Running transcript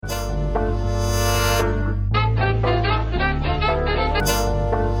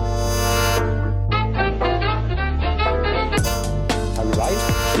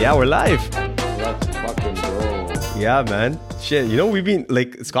Yeah, we're live. Let's fucking go. Yeah, man. Shit, you know, we've been,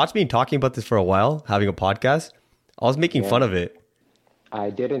 like, Scott's been talking about this for a while, having a podcast. I was making fun of it. I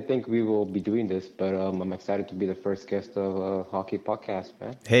didn't think we will be doing this, but I'm excited to be the first guest of a hockey podcast,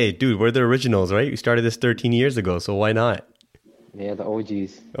 man. Hey, dude, we're the originals, right? We started this 13 years ago, so why not? Yeah, the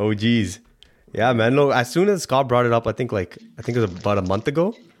OGs. Oh, geez. Yeah, man. Look, as soon as Scott brought it up, I think it was about a month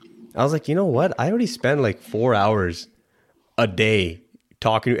ago, I was like, you know what? I already spend like 4 hours a day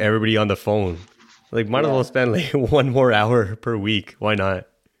talking to everybody on the phone. Like, might as well spend like 1 more hour per week. Why not?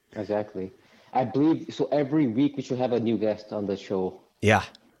 Exactly. I believe, so every week we should have a new guest on the show. Yeah.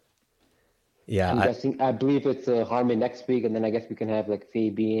 Yeah. I believe it's Harmon next week, and then I guess we can have like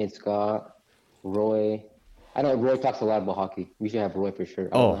Fabian, Scott, Roy. I know Roy talks a lot about hockey. We should have Roy for sure.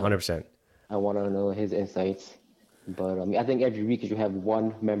 100%. I want to know his insights. But I think every week you should have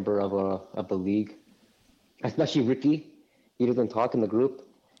one member of the league, especially Ricky. He doesn't talk in the group.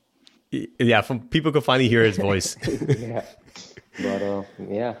 Yeah, people could finally hear his voice. Yeah. But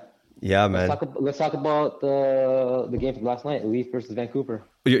yeah. Yeah, man. Let's talk about the game from last night, Leafs versus Vancouver.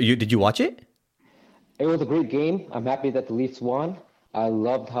 Did you watch it? It was a great game. I'm happy that the Leafs won. I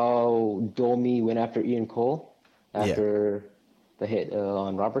loved how Domi went after Ian Cole after the hit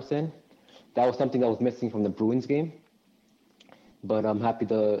on Robertson. That was something that was missing from the Bruins game. But I'm happy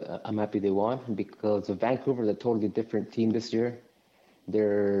they won because Vancouver is a totally different team this year.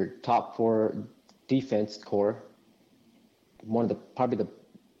 Their top four defense core, probably the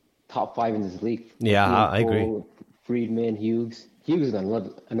top five in this league. Yeah, I agree. Friedman, Hughes is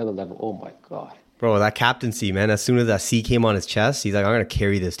on another level. Oh my god, bro, that captaincy, man. As soon as that C came on his chest, he's like, I'm gonna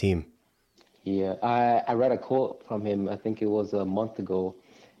carry this team. Yeah, I read a quote from him. I think it was a month ago,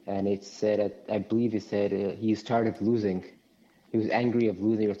 and it said, I believe it said he's tired of losing. He was angry of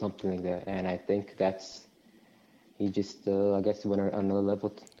losing or something like that, and I think he just I guess went on another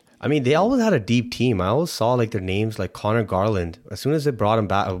level. I mean, they always had a deep team. I always saw like their names, like Connor Garland. As soon as they brought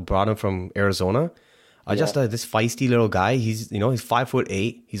him from Arizona, I just this feisty little guy. He's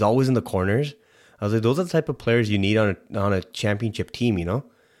 5'8". He's always in the corners. I was like, those are the type of players you need on a championship team, you know.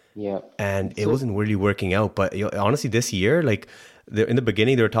 Yeah. And it wasn't really working out. But honestly, this year, like in the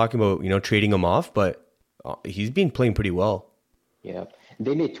beginning, they were talking about trading him off, but he's been playing pretty well. Yeah,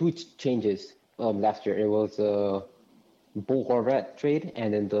 they made two changes last year. It was Bo Horvat trade,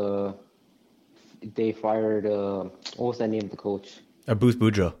 and then they fired what was that name of the coach? Bruce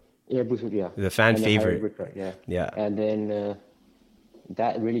Boudreau. Yeah, Bruce Boudreau. Yeah. The fan favorite. Rickard, yeah. Yeah. And then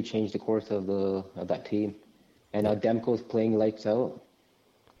that really changed the course of that team. And now Demko's playing lights out.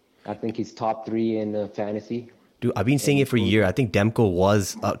 I think he's top 3 in fantasy. Dude, I've been saying it for a year. I think Demko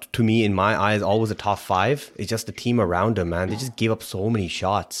was, to me, in my eyes, always a top 5. It's just the team around him, man. They just give up so many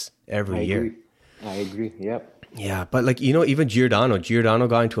shots every year. I agree. Yep. Yeah, but like, even Giordano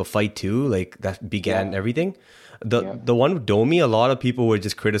got into a fight too. Like that began everything. The one with Domi, a lot of people were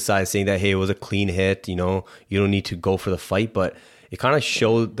just criticized, saying that, hey, it was a clean hit. You don't need to go for the fight, but it kind of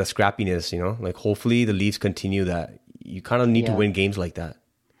showed the scrappiness. Like hopefully the Leafs continue that. You kind of need to win games like that.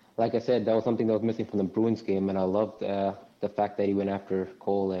 Like I said, that was something that was missing from the Bruins game, and I loved the fact that he went after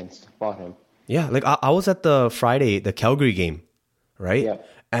Cole and fought him. Yeah, like I was at the Calgary game, right? Yeah.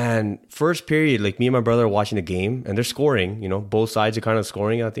 And first period, like me and my brother are watching the game, and they're scoring. Both sides are kind of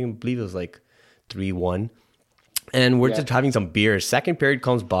scoring. I believe it was like 3-1. And we're just having some beer. Second period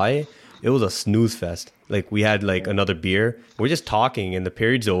comes by, it was a snooze fest. Like we had like another beer. We're just talking, and the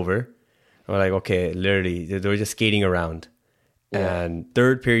period's over. We're like, okay, literally, they were just skating around. Yeah. And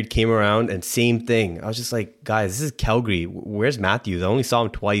third period came around and same thing. I was just like, guys, this is Calgary. Where's Matthews? I only saw him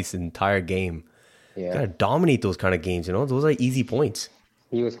twice in the entire game. Yeah. You gotta dominate those kind of games, Those are easy points.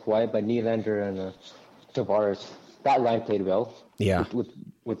 He was quiet, but Nylander and Tavares, that line played well. Yeah.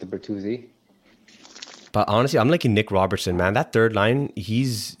 With the Bertuzzi. But honestly, I'm liking Nick Robertson, man. That third line,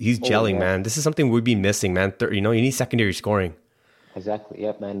 he's gelling, man. This is something we've been missing, man. You need secondary scoring. Exactly.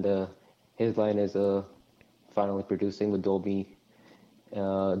 Yep, and his line is finally producing with Domi.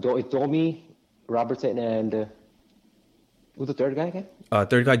 Domi, Robertson, and who's the third guy again?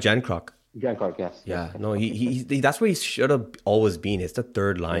 Third guy, Jan Krok. Jan Krok, yes. Yeah, no, he that's where he should have always been. It's the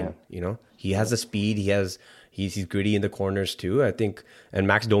third line, He has the speed. He's gritty in the corners too, I think. And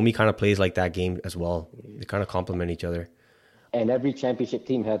Max Domi kind of plays like that game as well. They kind of complement each other. And every championship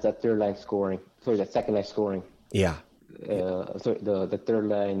team has that third line scoring. Sorry, that second line scoring. Yeah. The third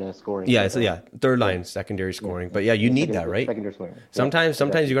line scoring. Yeah, third line secondary scoring. But yeah, you need that, right? Secondary scoring.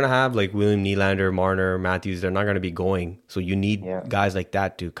 Sometimes you're gonna have like William Nylander, Marner, Matthews. They're not gonna be going, so you need guys like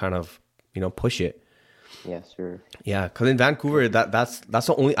that to kind of push it. Yeah, sure. Yeah, because in Vancouver, that's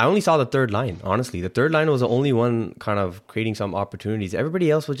the only. I only saw the third line. Honestly, the third line was the only one kind of creating some opportunities. Everybody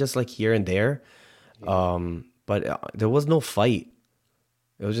else was just like here and there, Yeah. but there was no fight.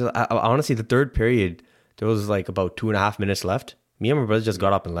 It was just honestly the third period. There was like about 2.5 minutes left. Me and my brother just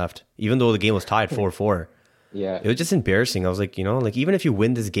got up and left, even though the game was tied 4-4. Yeah. It was just embarrassing. I was like, like even if you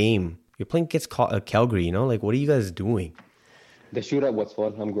win this game, you're playing against Calgary. Like what are you guys doing? The shootout was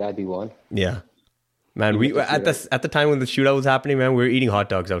fun. I'm glad we won. Yeah. Man, Even we if it's at the time when the shootout was happening, man, we were eating hot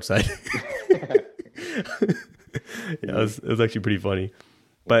dogs outside. Yeah, it was actually pretty funny.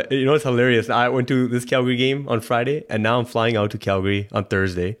 But it's hilarious. I went to this Calgary game on Friday, and now I'm flying out to Calgary on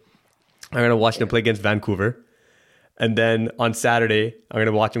Thursday. I'm gonna watch them play against Vancouver, and then on Saturday I'm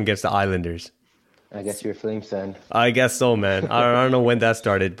gonna watch them against the Islanders. I guess you're a Flames fan. I guess so, man. I don't know when that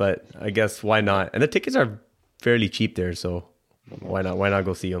started, but I guess why not? And the tickets are fairly cheap there, so why not? Why not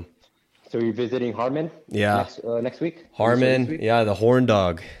go see them? So you're visiting Harmon? Yeah. Next week? Harmon, Next week? yeah, the Horn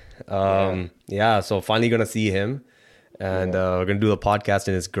Dog. Yeah, so finally gonna see him, and we're gonna do a podcast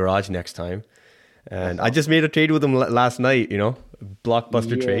in his garage next time. And I just made a trade with him last night.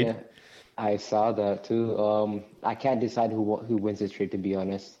 Blockbuster trade. I saw that too. I can't decide who wins this trade, to be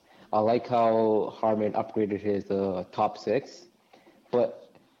honest. I like how Harmon upgraded his top six,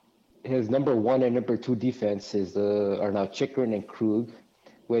 but his number one and number two defenses are now Chikrin and Krug,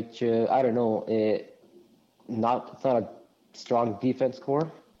 which I don't know. It's not a strong defense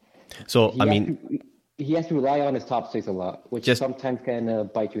core. So he has to rely on his top six a lot, which sometimes can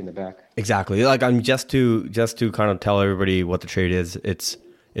bite you in the back. Exactly. Like I'm just to kind of tell everybody what the trade is.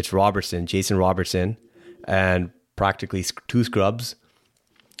 It's Robertson, Jason Robertson, and practically two scrubs.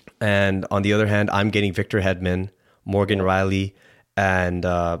 And on the other hand, I'm getting Victor Hedman, Morgan Riley, and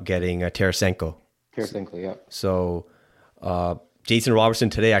getting Tarasenko. Tarasenko, yeah. So Jason Robertson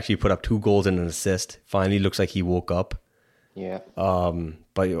today actually put up 2 goals and an assist. Finally looks like he woke up. Yeah.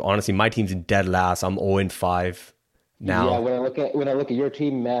 But honestly, my team's in dead last. I'm 0-5 now. Yeah, when I look at your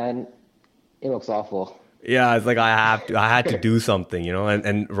team, man, it looks awful. Yeah, it's like I had to do something,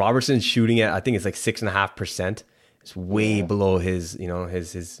 And Robertson's shooting at, I think it's like 6.5%. It's way below his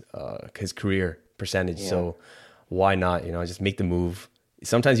his career percentage. Yeah. So why not? Just make the move.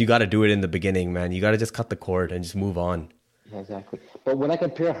 Sometimes you got to do it in the beginning, man. You got to just cut the cord and just move on. Yeah, exactly. But when I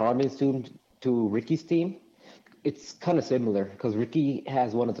compare Harmon's team to Ricky's team, it's kind of similar because Ricky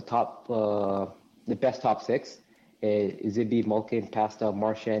has one of the best top six. Zibby, Malkin, Pasta,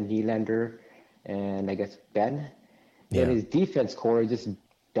 Marchand, Nylander, and I guess Ben. Yeah. Then his defense core is just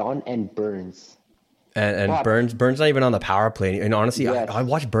Don and Burns. And Burns not even on the power play. And honestly, yes. I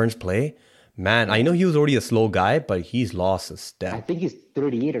watched Burns play. Man, I know he was already a slow guy, but he's lost a step. I think he's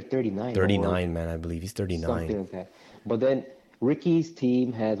 38 or 39. 39, man, I believe. He's 39. Something like that. But then Ricky's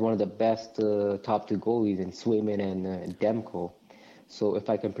team has one of the best top 2 goalies in Swayman and Demko. So if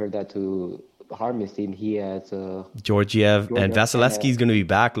I compare that to Harmon's team, he has Georgiev and Vasilevsky's going to be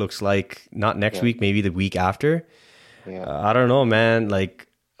back, looks like. Not next week, maybe the week after. Yeah. I don't know, man. Like,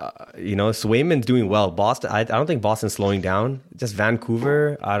 Swayman's doing well. Boston, I don't think Boston's slowing down. Just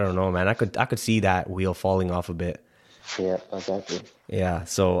Vancouver, I don't know, man. I could see that wheel falling off a bit. Yeah, exactly. Yeah,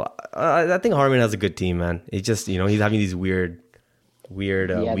 so I think Harmon has a good team, man. It's just he's having these weird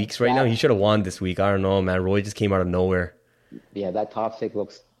weeks right now. He should have won this week. I don't know, man. Roy just came out of nowhere. Yeah, that top six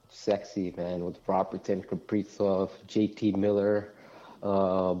looks sexy, man. With Robertson, Kaprizov, JT Miller,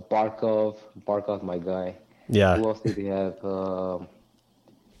 Barkov, my guy. Yeah. Who else do they have?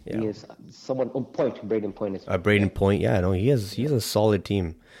 He is someone on point. Braden Point is. Braden Point, yeah, no, he's a solid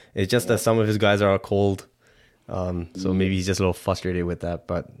team. It's just that some of his guys are cold, so maybe he's just a little frustrated with that.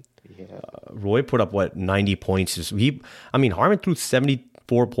 But Roy put up 90 points. Harmon threw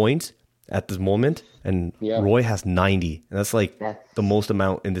 74 points at this moment, and Roy has 90, and that's the most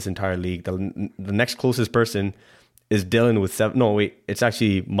amount in this entire league. The next closest person is Dylan with 7. No, wait, it's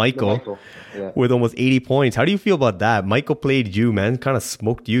actually Michael with almost 80 points. How do you feel about that? Michael played you, man. Kind of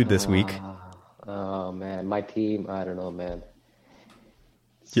smoked you this week. Oh, man. My team, I don't know, man.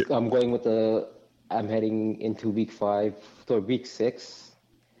 Yeah. I'm heading into week 5, so week 6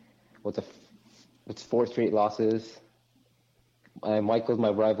 with 4 straight losses. Michael's my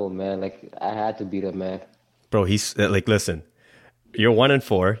rival, man. Like, I had to beat him, man. Bro, he's listen. You're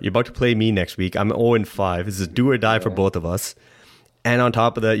 1-4. You're about to play me next week. I'm 0-5. This is do or die for both of us. And on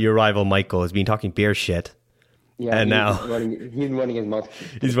top of that, your rival Michael has been talking bear shit. Yeah, and now he's running his mouth.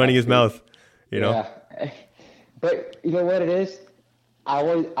 He's running his mouth. Yeah. But you know what it is? I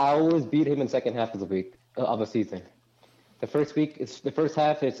always beat him in second half of the week of the season. The first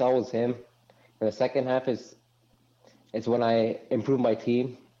half it's always him, and the second half is when I improve my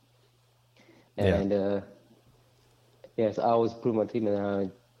team. And yes, I always prove my team, and then I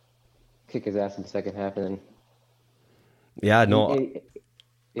kick his ass in the second half, and then Yeah, no.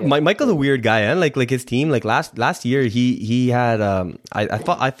 Michael's a weird guy, and like his team, like last year, he had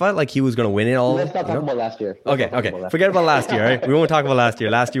I felt like he was gonna win it all. Let's not talk about last year. Okay. Forget about last year, right? We won't talk about last year.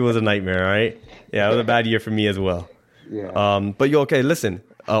 Last year was a nightmare, right? Yeah, it was a bad year for me as well. Yeah. But okay, listen,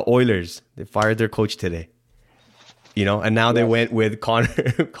 Oilers, they fired their coach today. And now they went with Connor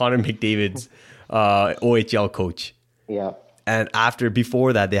McDavid's OHL coach. Yeah. And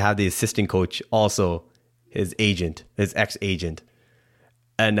before that, they had the assistant coach, also his ex-agent.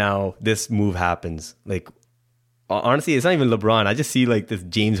 And now this move happens. Like, honestly, it's not even LeBron. I just see like this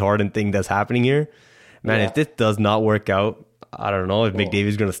James Harden thing that's happening here. Man, if this does not work out, I don't know if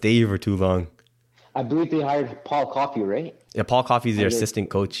McDavid's going to stay here for too long. I believe they hired Paul Coffey, right? Yeah, Paul Coffey's their assistant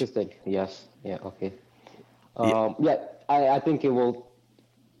coach. Assistant, yes. Yeah, okay. I think it will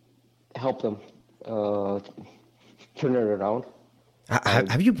help them turn it around.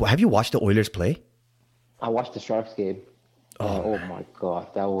 Have you watched the Oilers play? I watched the Sharks game. Oh my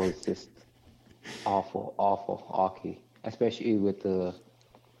God, that was just awful hockey. Especially with the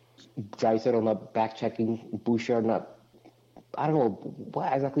Draisaitl not back checking, Bouchard not. I don't know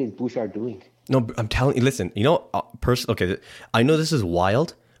what exactly is Bouchard doing. No, I'm telling you. Listen, okay, I know this is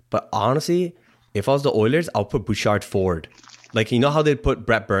wild, but honestly, if I was the Oilers, I'll put Bouchard forward. Like, you know how they put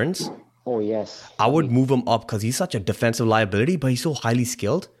Brett Burns? Oh yes. I would move him up because he's such a defensive liability, but he's so highly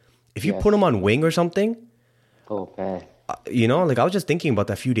skilled. If you put him on wing or something. Oh man. Like I was just thinking about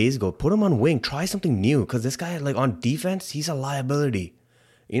that a few days ago. Put him on wing. Try something new because this guy, like on defense, he's a liability.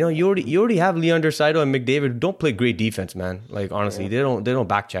 You already have Leon Draisaitl and McDavid who don't play great defense, man. Like honestly, they don't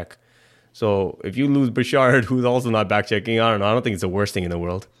back check. So if you lose Bouchard, who's also not back checking, I don't know. I don't think it's the worst thing in the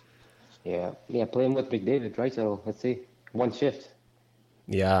world. Yeah. Playing with McDavid, Draisaitl. Let's see, one shift.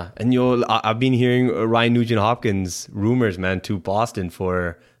 Yeah, and I've been hearing Ryan Nugent-Hopkins rumors, man, to Boston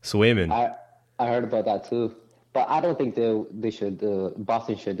for Swayman. I heard about that too. But I don't think they should.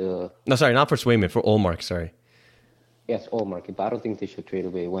 Boston should. No, sorry, not for Swayman. For Ullmark, sorry. Yes, Ullmark. But I don't think they should trade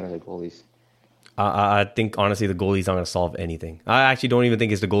away one of the goalies. I think honestly the goalie's not going to solve anything. I actually don't even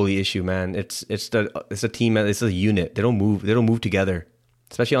think it's the goalie issue, man. It's a team. It's a unit. They don't move together,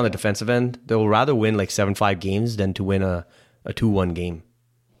 especially on the defensive end. They'll rather win like 7-5 games than to win a 2-1 game.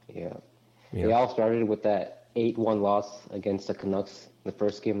 Yeah. They all started with that 8-1 loss against the Canucks, the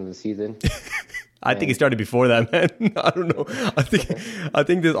first game of the season. I think it started before that, man. I don't know. I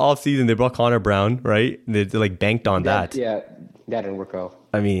think this off season they brought Connor Brown, right? They like banked on that. Yeah, that didn't work out.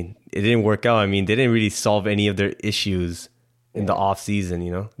 I mean, it didn't work out. I mean, they didn't really solve any of their issues in the off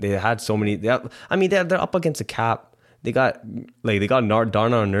season. They had so many. They're up against a cap. They got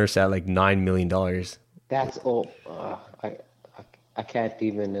Darnell Nurse at like $9 million. That's all. I can't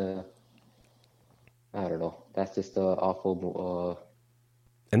even. I don't know. That's just awful.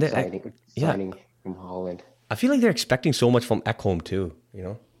 And signing from Holland. I feel like they're expecting so much from Ekholm too.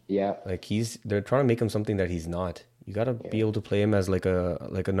 Yeah. Like they're trying to make him something that he's not. You got to be able to play him as like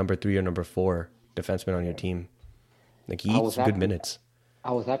a number 3 or number 4 defenseman on your team. Like he eats good minutes.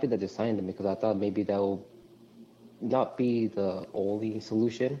 I was happy that they signed him because I thought maybe that will not be the only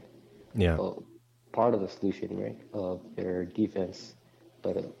solution. Yeah. Part of the solution, right, of their defense.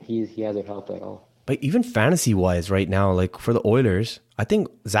 But he hasn't helped at all. But even fantasy-wise right now, like for the Oilers, I think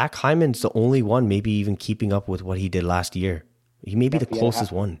Zach Hyman's the only one maybe even keeping up with what he did last year. He may be the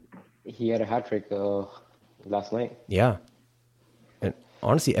closest one. He had a hat trick last night. Yeah. And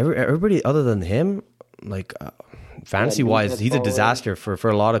honestly, everybody other than him, like fantasy-wise, he's a disaster for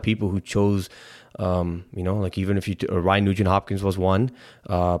a lot of people who chose, like even if Ryan Nugent-Hopkins was one,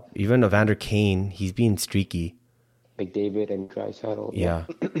 even Evander Kane, he's being streaky. McDavid and Draisaitl. Yeah.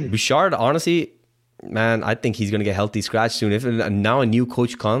 Bouchard, honestly, man, I think he's going to get healthy scratch soon. If now a new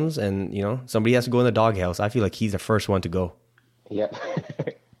coach comes and, somebody has to go in the doghouse, I feel like he's the first one to go. Yep.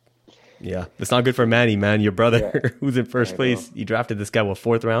 Yeah. It's not good for Manny, man. Your brother who's in first place. You drafted this guy,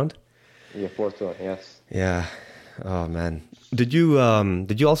 4th round? Yeah, 4th round, yes. Yeah. Oh, man. Did you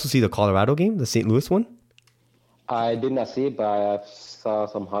also see the Colorado game, the St. Louis one? I did not see it, but I saw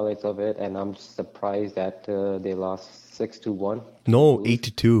some highlights of it, and I'm surprised that they lost 6-1. No,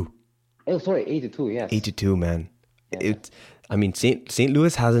 8-2. Oh, sorry, 8-2. Yes, 8-2, man. Yeah. St.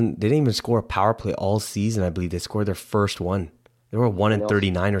 Louis they didn't even score a power play all season. I believe they scored their first one. They were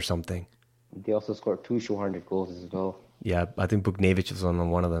 1-39 or something. They also scored 2 shorthanded goals as well. Yeah, I think Buchnevich was on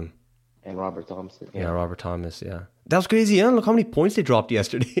one of them. And Robert Thompson. Yeah, Robert Thomas. Yeah, that was crazy. Yeah, look how many points they dropped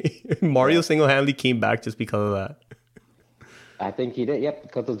yesterday. Mario single-handedly came back just because of that. I think he did. Yep,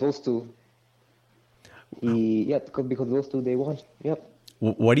 because of those two. Because of those two, they won. Yep.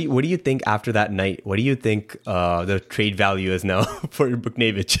 What do you think after that night? What do you think the trade value is now for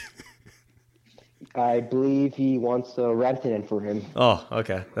Buknevich? I believe he wants Rantanen for him. Oh,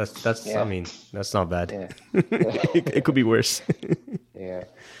 okay. That's. Yeah. I mean, that's not bad. Yeah. It could be worse. Yeah.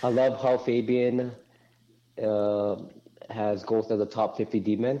 I love how Fabian has goals as a top 50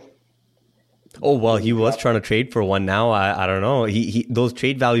 D-man. Oh well, he was trying to trade for one. Now I don't know. He those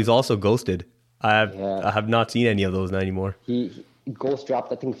trade values also ghosted. I have not seen any of those anymore. He ghost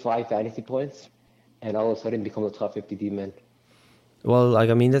dropped, I think, 5 fantasy points, and all of a sudden become a top 50 D-man. Well, like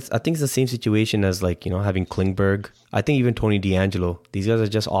I mean, I think it's the same situation as like having Klingberg. I think even Tony DeAngelo. These guys are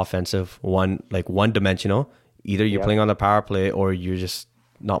just offensive, one dimensional. Either you're playing on the power play or you're just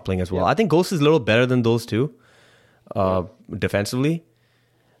not playing as well. I think Ghost is a little better than those two, defensively.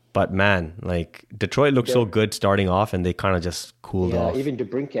 But man, like Detroit looked so good starting off, and they kind of just cooled off. Even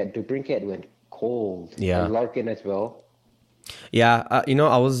DeBrincat went cold. Yeah, and Larkin as well. Yeah, I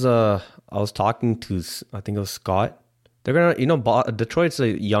was talking to, I think it was Scott. They're gonna, Detroit's a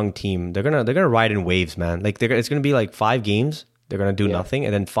young team. They're gonna ride in waves, man. Like it's gonna be like 5 games. They're gonna do nothing,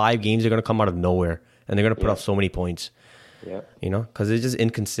 and then 5 games they're gonna come out of nowhere, and they're gonna put up so many points. Yeah, because it's just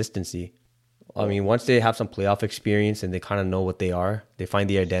inconsistency. I mean, once they have some playoff experience and they kind of know what they are, they find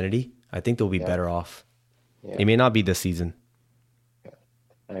the identity. I think they'll be better off. Yeah. It may not be this season. Yeah,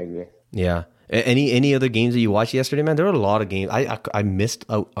 I agree. Yeah. Any other games that you watched yesterday, man? There were a lot of games. I missed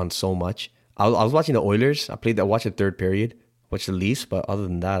out on so much. I was watching the Oilers. I watched the third period, watched the Leafs, but other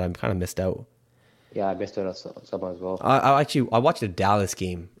than that, I'm kind of missed out. Yeah, I missed out on some as well. I watched the Dallas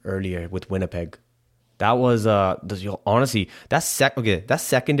game earlier with Winnipeg. That was honestly that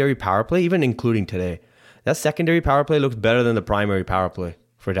secondary power play, even including today, that secondary power play looks better than the primary power play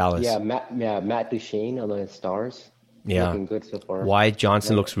for Dallas. Yeah, Matt Duchene on the Stars. Yeah, looking good so far. Wyatt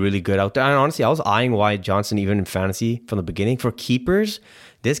Johnson looks really good out there. And honestly, I was eyeing Wyatt Johnson even in fantasy from the beginning. For keepers,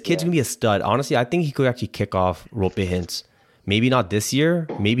 this kid's gonna be a stud. Honestly, I think he could actually kick off Rope Hintz. Maybe not this year,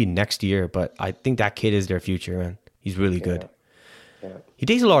 maybe next year, but I think that kid is their future, man. He's really good. Yeah. He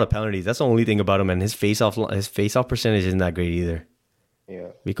takes a lot of penalties. That's the only thing about him, and his face-off percentage isn't that great either. Yeah,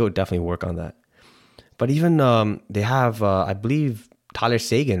 we could definitely work on that. But even they have, I believe, Tyler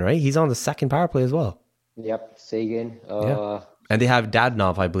Seguin, right? He's on the second power play as well. Yep, Seguin. And they have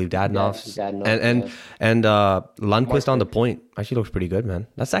Dadonov, I believe. Dadonov. And Lundqvist on the point. Actually looks pretty good, man.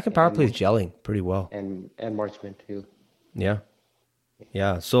 That second power play is gelling pretty well. And Marchman too. Yeah.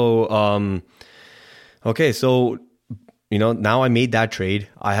 Yeah. So, okay. So, now I made that trade.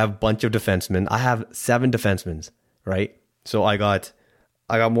 I have a bunch of defensemen. I have 7 defensemen, right? So I got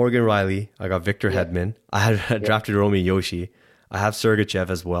Morgan Riley. I got Victor Hedman. I had drafted Romy Yoshi. I have Sergachev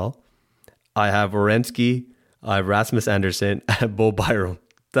as well. I have Werenski. I have Rasmus Anderson and Bo Byram.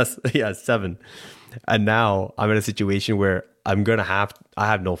 That's 7. And now I'm in a situation where I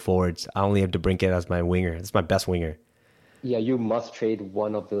have no forwards. I only have DeBrincat as my winger. It's my best winger. Yeah, you must trade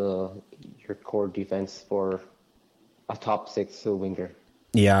one of your core defense for a top 6 winger.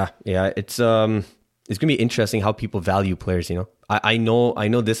 Yeah. It's gonna be interesting how people value players. I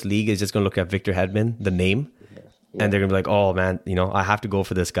know this league is just gonna look at Victor Hedman, the name, and they're gonna be like, oh man, I have to go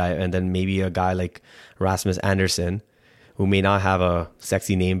for this guy, and then maybe a guy like Rasmus Anderson, who may not have a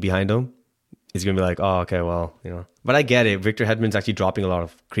sexy name behind him, is gonna be like, oh okay, well, But I get it. Victor Hedman's actually dropping a lot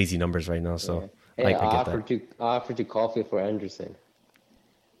of crazy numbers right now, so I get that. I offered you Caulfield for Anderson.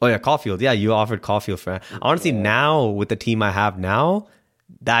 Oh yeah, Caulfield. Yeah, you offered Caulfield for. Honestly, now with the team I have now,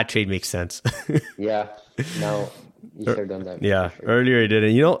 that trade makes sense. Yeah, now you should have done that. Yeah, sure. Earlier I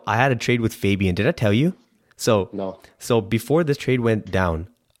didn't. I had a trade with Fabian. Did I tell you? No. So before this trade went down,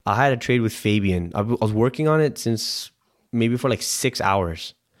 I had a trade with Fabian. I was working on it since maybe for like 6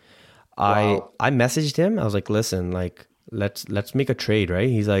 hours. Wow. I messaged him. I was like, listen, like let's make a trade, right?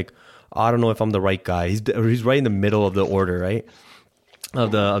 He's like, I don't know if I'm the right guy. He's right in the middle of the order, right?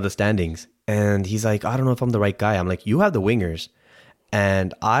 Of the standings. And he's like, I don't know if I'm the right guy. I'm like, you have the wingers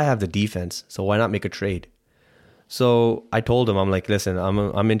and I have the defense, so why not make a trade? So I told him, I'm like, listen,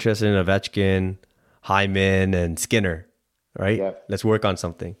 I'm interested in Ovechkin, Hyman, and Skinner, right? Yeah. Let's work on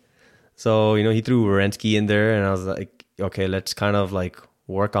something. So, he threw Werenski in there, and I was like, okay, let's kind of like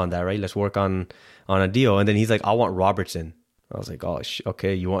work on that, right? Let's work on a deal. And then he's like, I want Robertson. I was like, oh,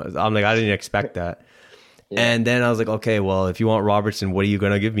 okay, you want... I'm like, I didn't expect that. Yeah. And then I was like, okay, well, if you want Robertson, what are you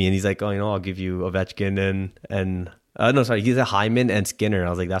going to give me? And he's like, oh, I'll give you Ovechkin he's a Hyman and Skinner. I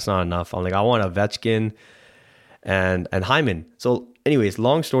was like, that's not enough. I'm like, I want Ovechkin and Hyman. So anyways,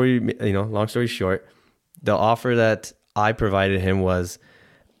 long story short, the offer that I provided him was,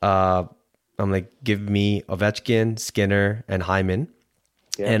 I'm like, give me Ovechkin, Skinner, and Hyman,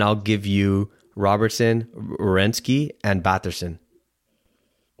 and I'll give you Robertson, Werenski, and Batherson.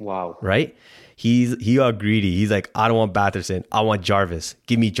 Wow. right? He got greedy. He's like, I don't want Batherson. I want Jarvis.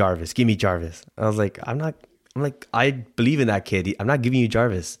 Give me Jarvis. Give me Jarvis. I was like, I believe in that kid. I'm not giving you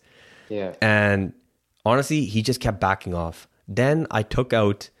Jarvis. Yeah. And honestly, he just kept backing off. Then I took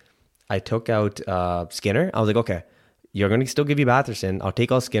out Skinner. I was like, okay, you're going to still give you Batherson. I'll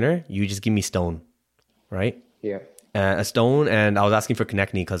take out Skinner. You just give me Stone, right? Yeah. A Stone, and I was asking for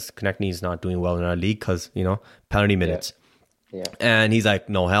Konechny because Konechny is not doing well in our league because, penalty minutes. Yeah. And he's like,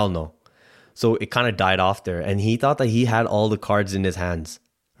 no, hell no. So it kind of died off there. And he thought that he had all the cards in his hands,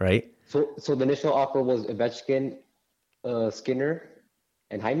 right? So the initial offer was Ovechkin, Skinner,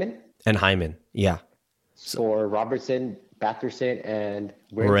 and Hyman? And Hyman, yeah. For Robertson, Batherson, and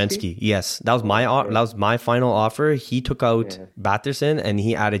Werenski, yes. That was my final offer. He took out Batherson and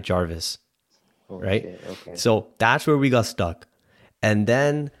he added Jarvis, right? Shit. Okay. So that's where we got stuck. And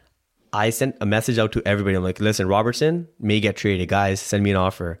then I sent a message out to everybody. I'm like, listen, Robertson may get traded. Guys, send me an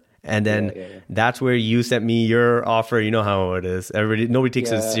offer. And then that's where you sent me your offer. You know how it is. Nobody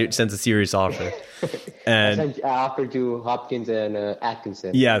sends a serious offer. And I offered to Hopkins and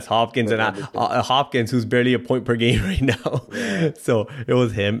Atkinson. Yes, Hopkins and Hopkins, who's barely a point per game right now. Yeah. So it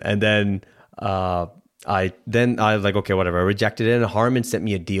was him. And then I was like, okay, whatever. I rejected it. And Harmon sent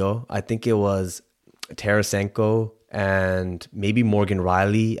me a deal. I think it was Tarasenko and maybe Morgan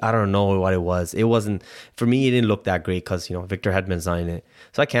Riley. I don't know what it was. It wasn't, for me, it didn't look that great because, Victor Hedman signed it.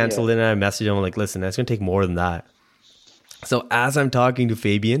 So I canceled it and I messaged him like, listen, that's going to take more than that. So as I'm talking to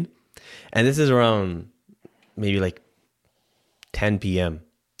Fabian, and this is around maybe like 10 p.m.,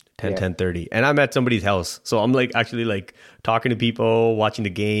 10:30, and I'm at somebody's house. So I'm like actually like talking to people, watching the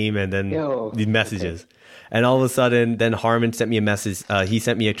game, and then these messages. Okay. And all of a sudden, then Harmon sent me a message. He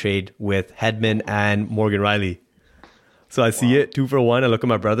sent me a trade with Hedman and Morgan Riley. So I see it 2 for 1. I look at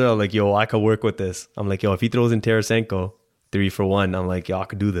my brother. I'm like, yo, I could work with this. I'm like, yo, if he throws in Tarasenko 3 for 1, I'm like, yo, I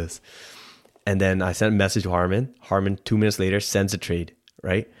could do this. And then I sent a message to Harmon. Harmon 2 minutes later sends a trade,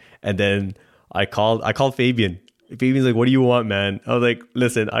 right? And then I called Fabian. Fabian's like, what do you want, man? I was like,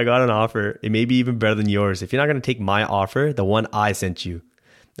 listen, I got an offer. It may be even better than yours. If you're not going to take my offer, the one I sent you,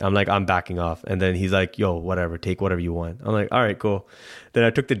 I'm like, I'm backing off. And then he's like, yo, whatever, take whatever you want. I'm like, all right, cool. Then I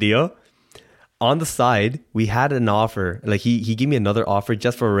took the deal. On the side, we had an offer. Like he gave me another offer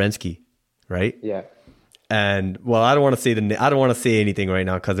just for Werenski, right? Yeah. And well, I don't want to say anything right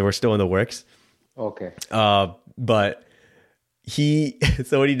now because we're still in the works. Okay. But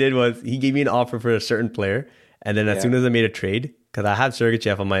so what he did was he gave me an offer for a certain player, and then as soon as I made a trade, because I had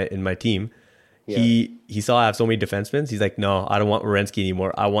Sergachev in my team, he saw I have so many defensemen. He's like, no, I don't want Werenski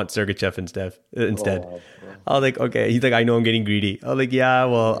anymore. I want Sergachev instead. Wow. I was like, okay. He's like, I know I'm getting greedy. I was like, yeah,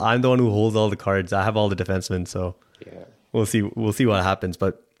 well, I'm the one who holds all the cards. I have all the defensemen, so we'll see what happens.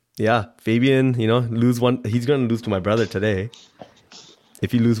 But yeah, Fabian, lose one. He's going to lose to my brother today.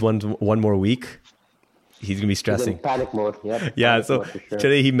 If he lose one more week, he's going to be stressing. Panic mode. Yep. Yeah. So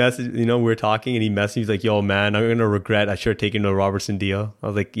today he messaged, we were talking and he messaged. He's like, yo, man, I'm going to regret. I should have taken the Robertson deal. I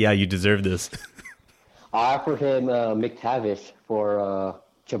was like, yeah, you deserve this. I offered him McTavish for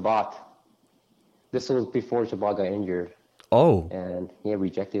Chabot. This was before Chabot got injured. Oh. And he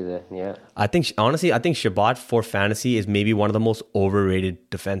rejected it. Yeah. I think Chabot for fantasy is maybe one of the most overrated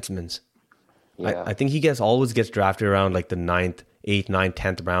defensemen. Yeah. I think he always gets drafted around like the 9th, 8th, 9th,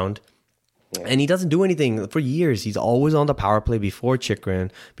 10th round. Yeah. And he doesn't do anything for years. He's always on the power play before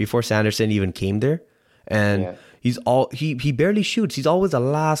Chychrun, before Sanderson even came there. And he barely shoots. He's always the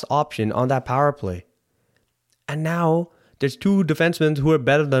last option on that power play. And now there's 2 defensemen who are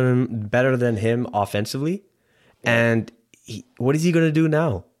better than him offensively. And what is he going to do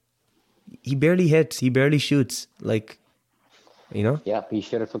now? He barely hits. He barely shoots. Like, Yeah, he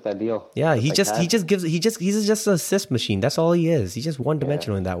should have took that deal. Yeah, he's just an assist machine. That's all he is. He's just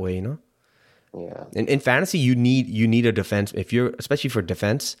one-dimensional in that way, Yeah. In fantasy, you need a defense. Especially for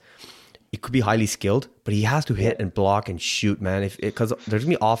defense, it could be highly skilled, but he has to hit and block and shoot, man. Because there's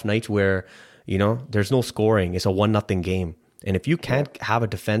gonna be off nights where there's no scoring. It's a 1-0 game, and if you can't have a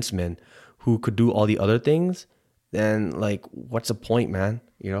defenseman who could do all the other things, then like, what's the point, man?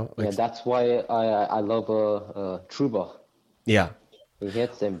 That's why I love Trouba. Yeah. He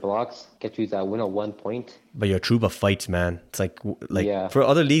hits and blocks, gets you that win at 1 point. But your Trouba fights, man. It's like for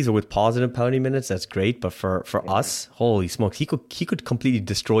other leagues or with positive penalty minutes, that's great. But for us, holy smokes, he could completely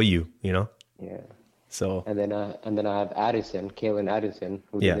destroy you. Yeah. So and then I have Kalen Addison,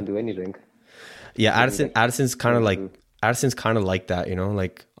 who didn't do anything. Yeah, Addison's kind of like that.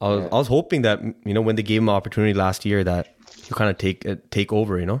 Like I was hoping that when they gave him an opportunity last year that he'll kind of take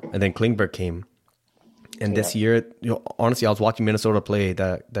over. And then Klingberg came. And this year, honestly, I was watching Minnesota play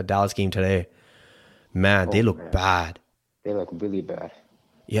the Dallas game today. Man, they look bad. They look really bad.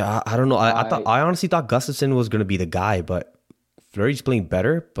 Yeah, I don't know. I honestly thought Gustafson was gonna be the guy, but Fleury's playing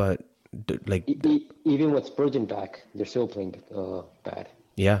better. But like, Even with Spurgeon back, they're still playing bad.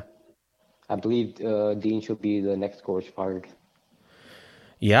 yeah, I believe Dean should be the next coach fired.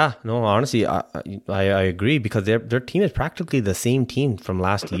 yeah. No, honestly, I agree because their team is practically the same team from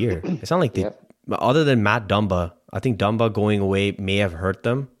last year. It's not like they, Yep. other than Matt Dumba, I think Dumba going away may have hurt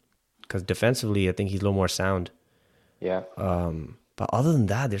them because defensively, I think he's a little more sound. Yeah. But other than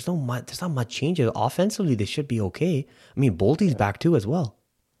that, there's not much changes. Offensively, they should be okay. I mean, Bolty's back too as well.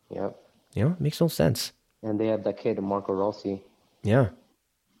 Yep. You know, makes no sense. And they have that kid, Marco Rossi. Yeah.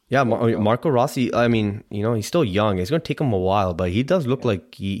 Yeah, Marco Rossi, I mean, you know, he's still young. It's going to take him a while, but he does look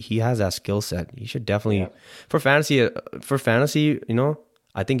like he has that skill set. He should definitely, for fantasy, you know,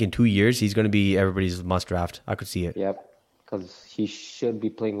 I think in 2 years, he's going to be everybody's must draft. I could see it. Yep. Because he should be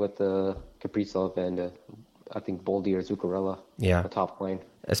playing with Kaprizov and I think Boldy or Zuccarello. Yeah. The top line.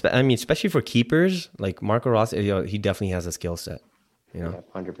 I mean, especially for keepers, like Marco Rossi, you know, he definitely has a skill set. You know,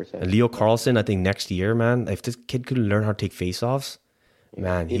 Yeah, 100%. And Leo Carlson, I think next year, man, if this kid could learn how to take faceoffs,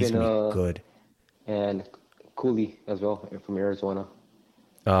 man, he's going to be good. And Cooley as well from Arizona.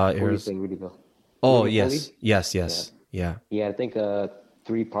 Cooley's playing really well. Oh, Cooley? yes. Yeah. Yeah, I think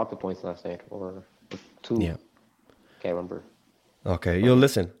 3 profit points last night or 2. Yeah. Can't remember. Okay, yo,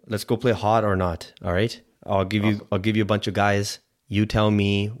 listen. Let's go play hot or not. All right, I'll give you a bunch of guys. You tell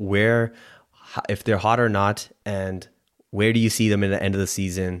me if they're hot or not, and where do you see them in the end of the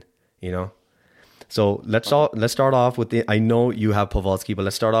season? You know. So let's start off with I know you have Pavelski, but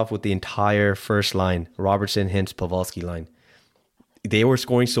let's start off with the entire first line: Robertson, Hintz, Pavelski line. They were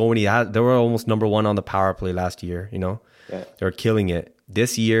scoring so many. They were almost number 1 on the power play last year. You know, Yeah. they were killing it.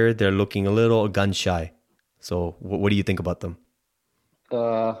 This year they're looking a little gun shy. So what do you think about them?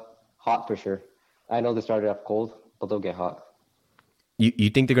 Hot for sure. I know they started off cold, but they'll get hot.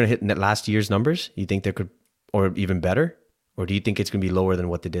 You think they're going to hit last year's numbers? You think they could, or even better? Or do you think it's going to be lower than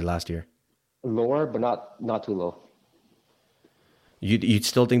what they did last year? Lower, but not too low. You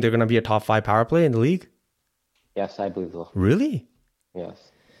still think they're going to be a top 5 power play in the league? Yes, I believe so. Really?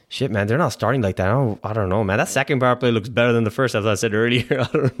 Yes. Shit, man, they're not starting like that. I don't know, man. That second power play looks better than the first, as I said earlier. I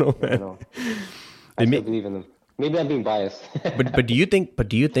don't know, man. I know. I still believe in them. Maybe I'm being biased. but do you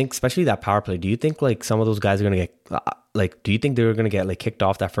think, especially that power play, do you think like some of those guys are going to get, do you think they're going to get like kicked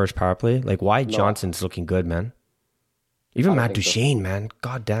off that first power play? Like Wyatt Johnson's looking good, man. Even Matt Duchene, man.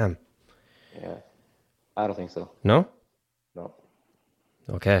 God damn. Yeah. I don't think so. No? No.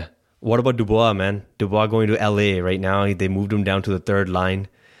 Okay. What about Dubois, man? Dubois going to LA right now. They moved him down to the 3rd line.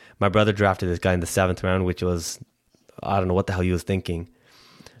 My brother drafted this guy in the 7th round, which was, I don't know what the hell he was thinking.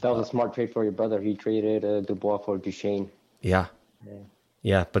 That was a smart trade for your brother. He traded Dubois for Duchene. Yeah.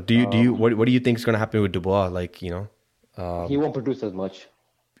 Yeah. But what do you think is going to happen with Dubois? Like, you know, he won't produce as much.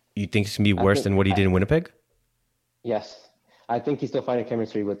 You think it's going to be worse than what he did in Winnipeg? Yes. I think he's still finding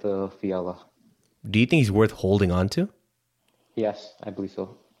chemistry with Fiala. Do you think he's worth holding on to? Yes, I believe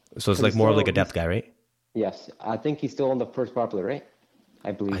so. So it's like more of like a depth guy, right? Yes. I think he's still on the first power play, right?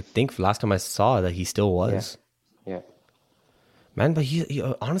 I believe. I think last time I saw that he still was. Yeah. Man, but he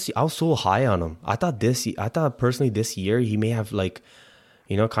honestly, I was so high on him. I thought personally this year he may have like,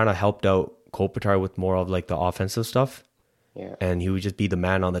 you know, kind of helped out Kopitar with more of like the offensive stuff. Yeah. And he would just be the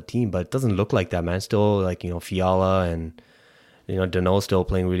man on the team, but it doesn't look like that, man. Still like, you know, Fiala and, you know, Danault's still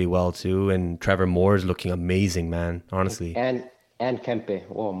playing really well too. And Trevor Moore is looking amazing, man, honestly. And Kempe.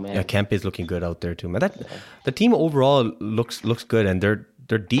 Oh, man. Yeah, Kempe is looking good out there too, man. The team overall looks good, and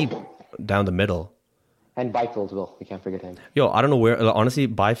they're deep down the middle. And Byfield as well. We can't forget him. Yo, I don't know where, honestly,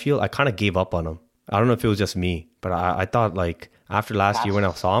 Byfield, I kind of gave up on him. I don't know if it was just me, but I thought like after last year when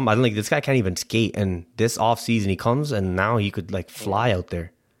I saw him, I don't like this guy can't even skate. And this off season he comes and now he could like fly out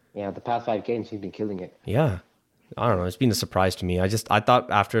there. Yeah, the past 5 games he's been killing it. Yeah. I don't know. It's been a surprise to me. I thought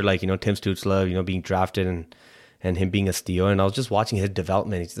after like, you know, Tim Stützle, you know, being drafted and him being a steal, and I was just watching his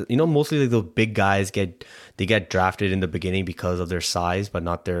development. You know, mostly like those big guys get drafted in the beginning because of their size, but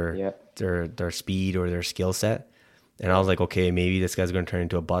not their speed or their skill set. And I was like, okay, maybe this guy's going to turn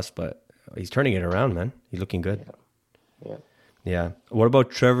into a bust, but he's turning it around, man. He's looking good. Yeah. What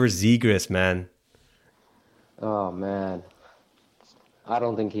about Trevor Zegras, man? Oh, man. I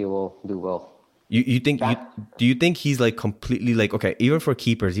don't think he will do well. Do you think he's like completely like, okay, even for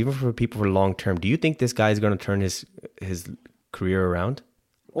keepers, even for people for long term, do you think this guy is going to turn his career around?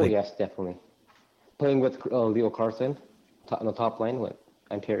 Oh, yes, definitely. Playing with Leo Carlson on the top line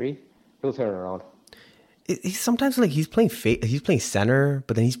and Perry, he'll turn around. He's sometimes like he's playing center,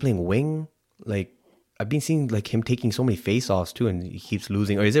 but then he's playing wing. Like I've been seeing like him taking so many face-offs too, and he keeps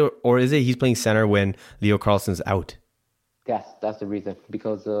losing. Or is it he's playing center when Leo Carlson's out? That's the reason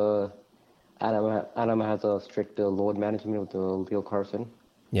because Anaheim has a strict load management with Leo Carson.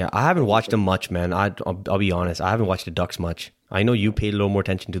 Yeah, I haven't watched them much, man. I'll be honest. I haven't watched the Ducks much. I know you paid a little more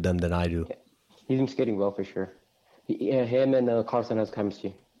attention to them than I do. Yeah. He's been skating well for sure. Him and Carson has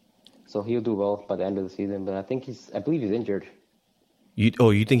chemistry, so he'll do well by the end of the season. But I believe he's injured. You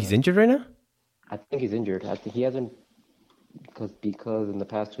think he's injured right now? I think he's injured. I think he hasn't because in the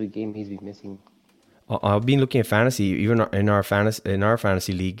past 2 games he's been missing. I've been looking at fantasy, even in our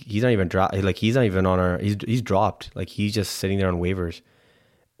fantasy league. He's not even he's not even on our. He's dropped. Like he's just sitting there on waivers.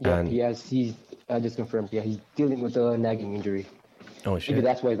 Yeah, And, he's. I just confirmed. Yeah, he's dealing with a nagging injury. Oh shit! Maybe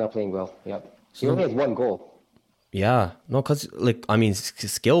that's why he's not playing well. Yep. He So- only has 1 goal. Yeah, no, cause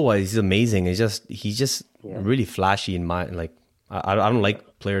skill wise, he's amazing. He's just Yeah. really flashy in my like. I don't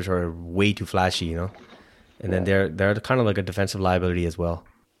like players who are way too flashy, you know. And then they're kind of like a defensive liability as well.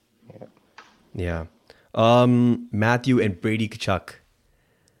 Yeah. Yeah. Matthew and Brady Tkachuk.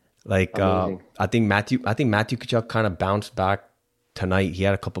 Like Amazing. I think Matthew Tkachuk kind of bounced back tonight. He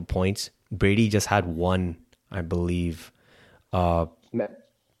had a couple points. Brady just had one, I believe. Ma-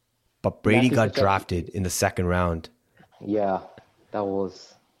 But Brady Matthew got Tkachuk- drafted in the second round. Yeah, that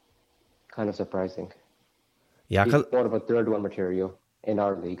was kind of surprising. Yeah, He's 'cause- more of a third one material in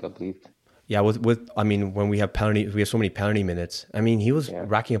our league, I believe. yeah, with I mean, when we have so many penalty minutes. I mean, he was Yeah.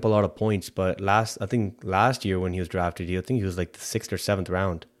 racking up a lot of points, but I think last year when he was drafted, I think he was like the 6th or 7th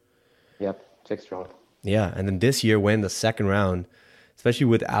round. Yep, 6th round. Yeah, and then this year went the second round, especially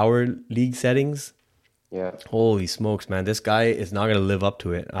with our league settings. Yeah, Holy smokes, man! This guy is not gonna live up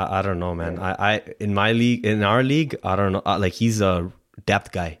to it. I don't know, man. I in our league, I don't know. Like he's a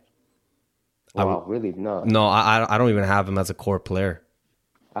depth guy. wow, really? No, No, I don't even have him as a core player.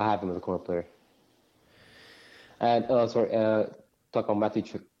 I have him as a core player. And talk about Matthew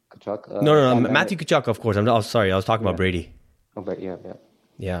Tkachuk. No, Matthew Tkachuk, of course. Sorry, I was talking about Brady. Oh, but yeah.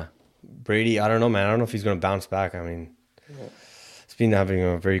 Yeah, Brady. I don't know, man. I don't know if he's gonna bounce back. I mean, he's been having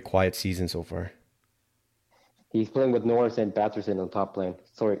a very quiet season so far. He's playing with Norris and Batherson on top lane.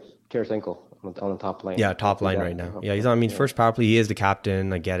 Sorry, Tarasenko on the top lane. Yeah, top line right now. Yeah, he's on. I mean, first power play, he is the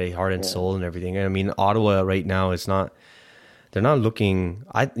captain. I get it, heart and soul and everything. And I mean, Ottawa right now is not. They're not looking.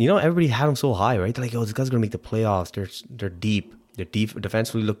 Everybody had them so high, right? They're like, oh, this guy's gonna make the playoffs. They're deep. They're deep.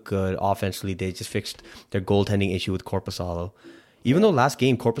 Defensively look good. Offensively, they just fixed their goaltending issue with Korpisalo. Even though last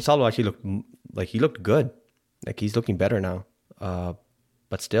game Korpisalo actually looked good. Like he's looking better now.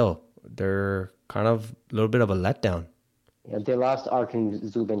 But still, they're kind of a little bit of a letdown. Yeah, they lost Artem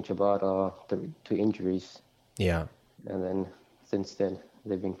Zub and Chabot to injuries, Yeah. and then since then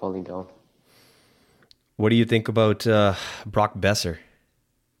they've been falling down. What do you think about Brock Besser?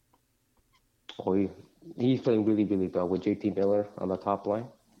 Oh, he's playing really, really well with JT Miller on the top line.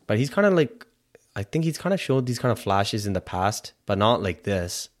 But he's kind of like, I think he's kind of showed these kind of flashes in the past, but not like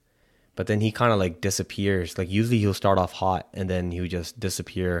this. But then he kind of like disappears. Like usually he'll start off hot and then he'll just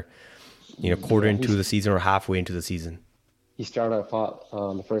disappear, quarter into the season or halfway into the season. He started off hot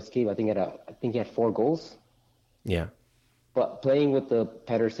the first game. I think he had 4 goals. Yeah. But playing with the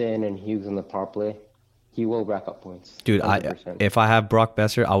Pedersen and Hughes on the power play, he will rack up points. Dude, 100%. if I have Brock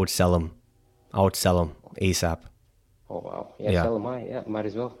Besser, I would sell him. ASAP. Oh wow! Yeah, Yeah. sell him high. Yeah, might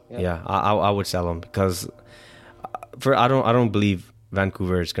as well. Yeah, I would sell him because I don't believe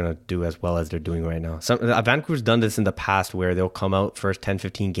Vancouver is gonna do as well as they're doing right now. Vancouver's done this in the past where they'll come out first 10,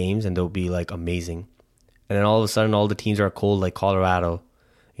 15 games and they'll be like amazing, and then all of a sudden all the teams are cold like Colorado.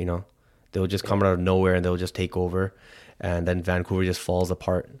 They'll just come out of nowhere and they'll just take over, and then Vancouver just falls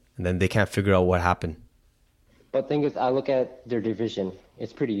apart, and then they can't figure out what happened. But thing is, I look at their division.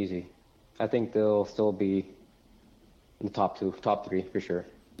 It's pretty easy. I think they'll still be in the top 3 for sure.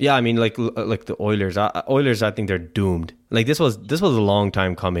 Yeah, I mean, like the Oilers. Oilers, I think they're doomed. Like this was a long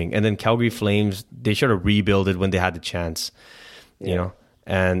time coming, and then Calgary Flames, they should have rebuilded when they had the chance,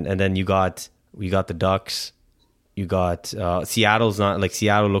 And then we got the Ducks. You got Seattle's not like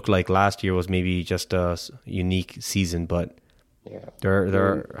Seattle looked like last year was maybe just a unique season, but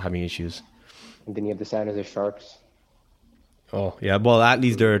they're having issues. And then you have the San Jose Sharks. Oh yeah, well at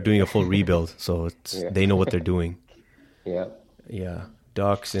least they're doing a full rebuild, so they know what they're doing. Yeah. Yeah,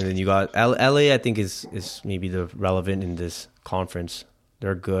 Ducks, and then you got LA. I think is maybe the relevant in this conference.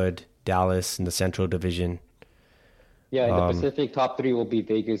 They're good. Dallas in the Central Division. Yeah, in the Pacific, top 3 will be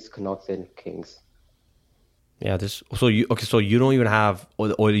Vegas, Canucks, and Kings. Yeah, so you don't even have,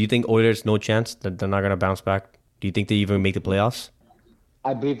 or you think Oilers no chance that they're not gonna bounce back? Do you think they even make the playoffs?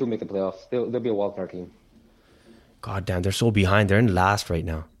 I believe they'll make the playoffs. They'll be a wildcard team. God damn, they're so behind. They're in last right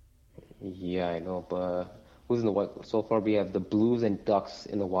now. Yeah, I know, but who's in the wild? So far, we have the Blues and Ducks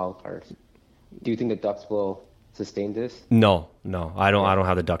in the wild card. Do you think the Ducks will sustain this? No, I Yeah. don't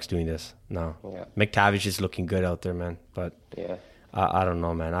have the Ducks doing this. No, Yeah. McTavish is looking good out there, man. But Yeah. I don't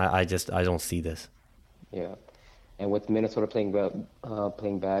know, man. I don't see this. Yeah. And with Minnesota playing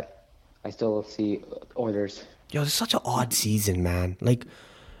bad, I still see Oilers. Yo, it's such an odd season, man. Like,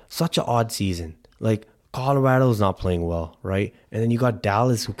 such an odd season. Like, Colorado's not playing well, right? And then you got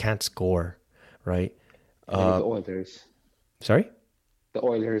Dallas who can't score, right? And then the Oilers. Sorry? The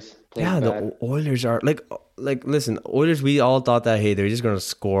Oilers playing Yeah, bad. the Oilers are listen, Oilers, we all thought that, hey, they're just going to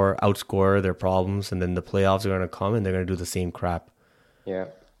outscore their problems, and then the playoffs are going to come and they're going to do the same crap. Yeah.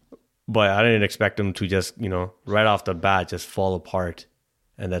 But I didn't expect them to just, right off the bat, just fall apart.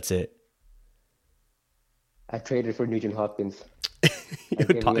 And that's it. I traded for Nugent Hopkins.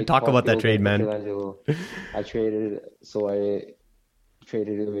 Talk about that trade, man. I traded away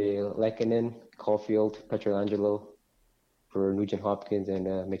Lehkonen, Caulfield, Petrolangelo for Nugent Hopkins and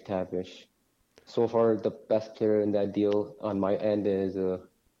McTavish. So far, the best player in that deal on my end is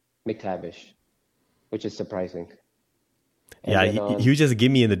McTavish, which is surprising. And Yeah, then, you just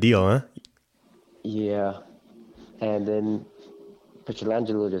give me in the deal, huh? yeah. And then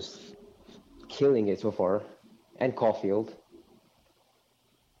Petrolangelo just killing it so far, and Caulfield.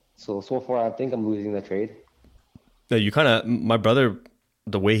 So far, I think I'm losing the trade. No, my brother,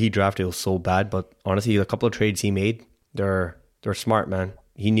 the way he drafted was so bad, but honestly, a couple of trades he made, they're smart, man.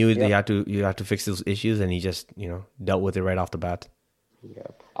 He knew you had to fix those issues, and he just, dealt with it right off the bat. Yeah.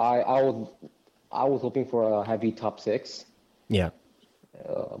 I was hoping for a heavy top six. Yeah.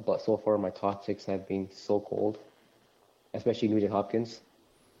 But so far my top six have been so cold, especially Nugent Hopkins.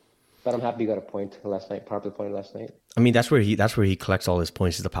 But I'm happy he got a point last night, power play point last night. I mean, that's where he collects all his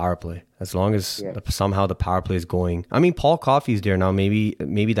points, is the power play. As long as somehow the power play is going. I mean, Paul Coffey's there now.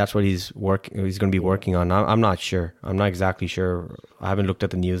 Maybe that's what he's going to be working on. I'm not sure. I'm not exactly sure. I haven't looked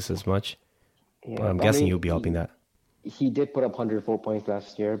at the news as much. Yeah, but I'm guessing he'll be helping that. He did put up 104 points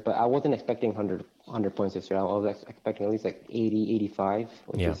last year, but I wasn't expecting 100 points this year. I was expecting at least like 80, 85,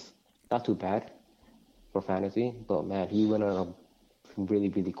 which is not too bad for fantasy. But man, he went on a really,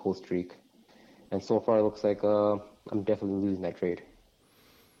 really cool streak. And so far, it looks like I'm definitely losing that trade.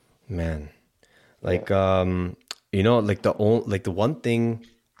 Man, like the one thing,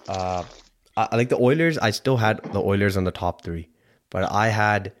 I like the Oilers. I still had the Oilers on the top three, but I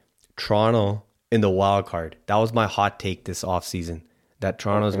had Toronto in the wild card. That was my hot take this offseason, that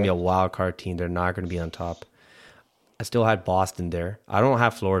Toronto's going to be a wild card team. They're not going to be on top. I still had Boston there. I don't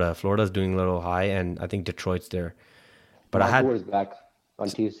have Florida. Florida's doing a little high, and I think Detroit's there. But Montour's back on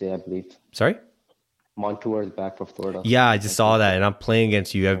Tuesday, I believe. Sorry? Montour is back for Florida. Yeah, I just saw that, and I'm playing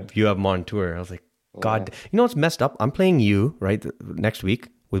against you. You have Montour. I was like, God. You know what's messed up? I'm playing you, right, next week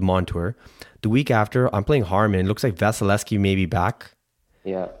with Montour. The week after, I'm playing Harmon. It looks like Vasilevsky may be back.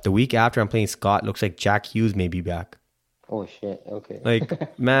 Yeah. The week after, I'm playing Scott. Looks like Jack Hughes may be back. Oh, shit. Okay.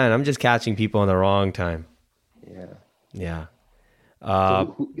 Like, man, I'm just catching people on the wrong time. Yeah. Yeah.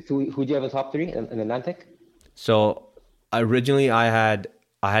 So who do you have in top three in Atlantic? So originally I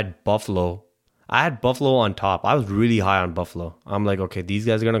had Buffalo. I had Buffalo on top. I was really high on Buffalo. I'm like, okay, these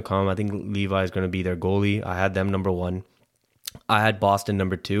guys are going to come. I think Levi is going to be their goalie. I had them number 1. I had Boston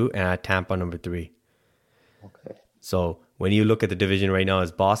number 2, and I had Tampa number 3. Okay. So when you look at the division right now,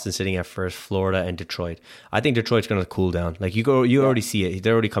 it's Boston sitting at first, Florida, and Detroit. I think Detroit's going to cool down. Like you already see it.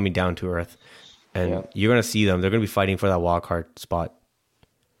 They're already coming down to earth. And you're going to see them. They're going to be fighting for that wild card spot.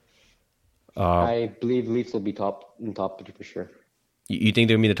 I believe Leafs will be in top 3 for sure. You think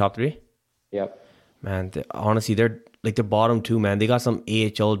they're going to be the top 3? Yep. Man, honestly, they're like the bottom 2, man. They got some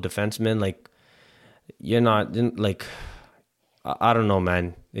AHL defensemen. Like, you're not, like, I don't know,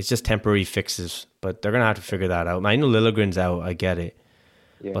 man. It's just temporary fixes. But they're going to have to figure that out. I know Liljegren's out. I get it.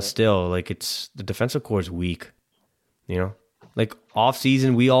 Yeah. But still, like, it's the defensive core is weak. You know? Like,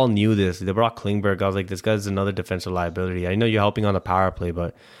 off-season, we all knew this. They brought Klingberg. I was like, this guy's another defensive liability. I know you're helping on the power play,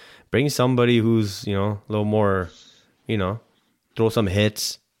 but bring somebody who's, a little more, throw some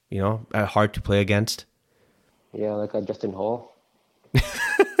hits, hard to play against. Yeah, like a Justin Hall.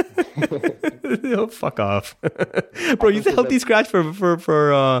 Oh, fuck off. Bro, you a healthy scratch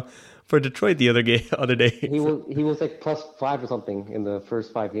for Detroit the other day. He was like +5 or something in the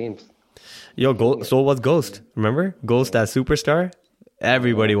first 5 games. Yo, so was Ghost. Remember? Ghost, that superstar?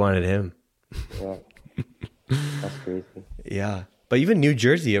 Everybody wanted him. Yeah. That's crazy. Yeah. But even New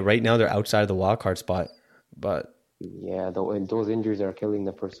Jersey, right now, they're outside of the wild card spot. But yeah, those injuries are killing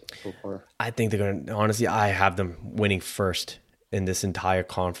them so far. I think they're going to, honestly, I have them winning first in this entire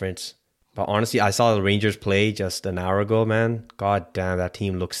conference. But honestly, I saw the Rangers play just an hour ago, man. God damn, that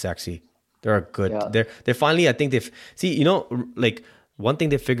team looks sexy. They're a good, they're finally, I think they've, see, like, one thing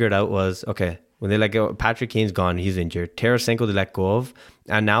they figured out was, okay, When they let go, Patrick Kane's gone, he's injured. Tarasenko they let go of,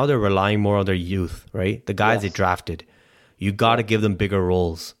 and now they're relying more on their youth, right? The guys they drafted. You got to give them bigger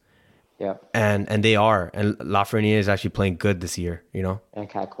roles. Yeah. And they are. And Lafreniere is actually playing good this year, you know? And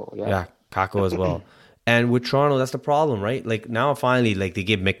Kako, yeah. Yeah, Kako as well. And with Toronto, that's the problem, right? Like now finally, like they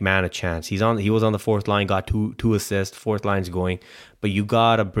give McMahon a chance. He was on the fourth line, got two assists, fourth line's going. But you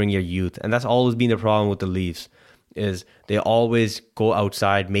gotta bring your youth. And that's always been the problem with the Leafs, is they always go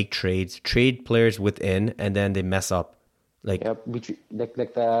outside, make trades, trade players within, and then they mess up. Like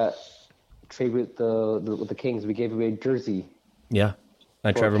like the trade with the Kings, we gave away Jersey. Yeah.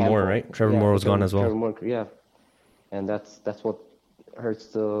 And Trevor Campbell. Moore, right? Trevor Moore was gone as well. Trevor Moore, yeah. And that's what hurts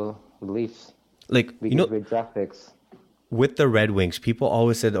the Leafs. Like, we you know, gave away draft picks. With the Red Wings, people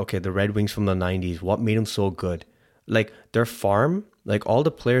always said, okay, the Red Wings from the 90s, what made them so good? Like their farm, like all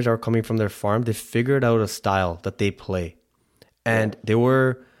the players are coming from their farm, they figured out a style that they play. And they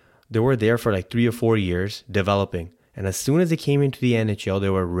were there for like 3 or 4 years developing. And as soon as they came into the NHL, they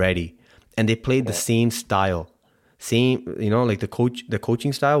were ready. And they played the same style. Same, you know, like the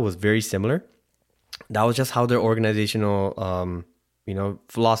coaching style was very similar. That was just how their organizational,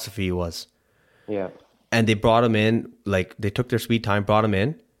 philosophy was. Yeah. And they brought him in, like they took their sweet time, brought him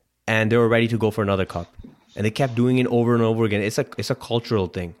in, and they were ready to go for another cup. And they kept doing it over and over again. It's a cultural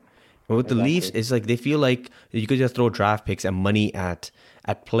thing. And with the Leafs, it's like they feel like you could just throw draft picks and money at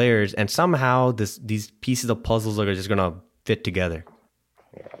players, and somehow these pieces of puzzles are just gonna fit together.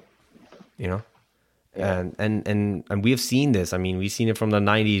 Yeah. You know? Yeah. And we have seen this. I mean, we've seen it from the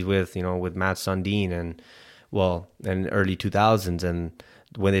 90s with Matt Sundin and early 2000s, and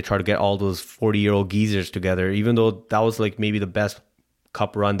when they try to get all those 40-year-old geezers together, even though that was like maybe the best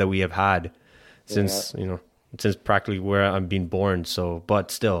cup run that we have had since practically where I'm being born. So,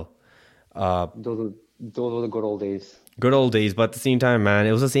 but still, those were the good old days. Good old days, but at the same time, man,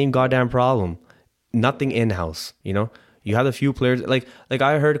 it was the same goddamn problem. Nothing in-house, you know. You have a few players like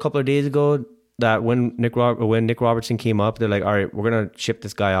I heard a couple of days ago that when Nick Robertson came up, they're like, all right, we're gonna ship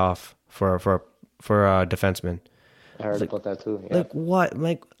this guy off for a defenseman. I heard about that too. Yeah. Like what?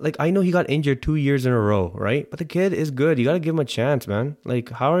 Like I know he got injured 2 years in a row, right? But the kid is good. You got to give him a chance, man.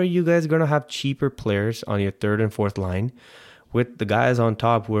 Like, how are you guys going to have cheaper players on your third and fourth line with the guys on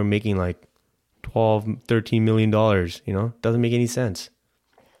top who are making like $12-13 million? You know, doesn't make any sense.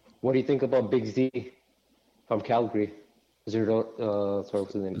 What do you think about Big Z from Calgary? What's his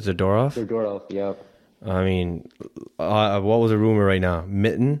name? Zadorov, yeah. I mean, what was a rumor right now?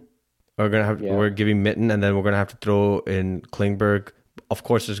 Mitten? We're giving Mitten, and then we're gonna have to throw in Klingberg. Of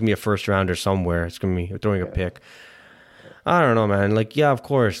course, there's gonna be a first rounder somewhere. It's gonna be throwing a pick. I don't know, man. Like, yeah, of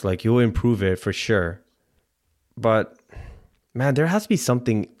course, like you'll improve it for sure. But man, there has to be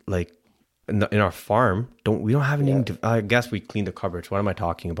something like in our farm. We don't have anything. I guess we cleaned the cupboards. What am I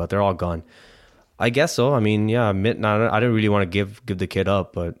talking about? They're all gone. I guess so. I mean, yeah, Mitten. I didn't really want to give the kid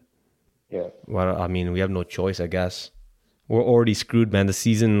up, but well, I mean, we have no choice, I guess. We're already screwed, man. The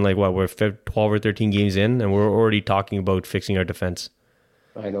season, like what, we're 12 or 13 games in, and we're already talking about fixing our defense.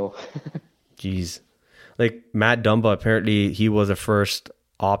 I know. Jeez. Like Matt Dumba, apparently he was a first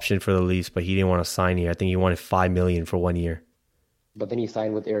option for the Leafs, but he didn't want to sign here. I think he wanted $5 million for 1 year. But then he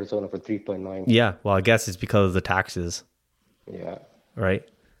signed with Arizona for 3.9. Yeah, well, I guess it's because of the taxes. Yeah. Right?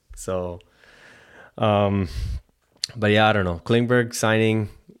 So, but yeah, I don't know. Klingberg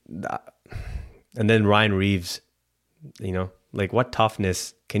signing, and then Ryan Reeves. You know, like what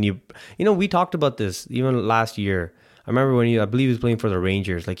toughness can you we talked about this even last year. I remember when I believe he was playing for the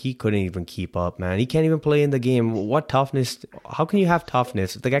Rangers, like he couldn't even keep up, man. He can't even play in the game. What toughness? How can you have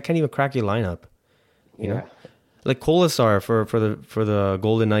toughness? The guy can't even crack your lineup. You know, like Kolasar for the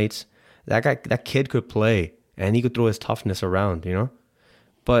Golden Knights, that kid could play and he could throw his toughness around, you know.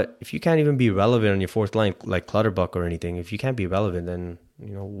 But if you can't even be relevant on your fourth line, like Clutterbuck or anything, if you can't be relevant, then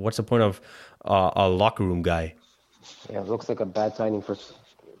what's the point of a locker room guy? Yeah, it looks like a bad signing for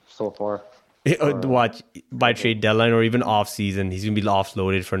so far. Watch by trade deadline or even off season, he's gonna be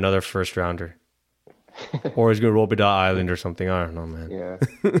offloaded for another first rounder, or he's gonna roll Robida Island or something. I don't know, man. Yeah,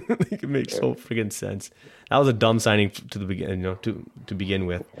 it makes so freaking sense. That was a dumb signing to the begin, to begin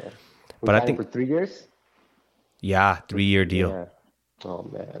with. Yeah. But I think for 3 years. Yeah, 3-year deal. Yeah. Oh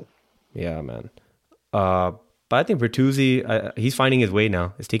man. Yeah, man. But I think Bertuzzi, he's finding his way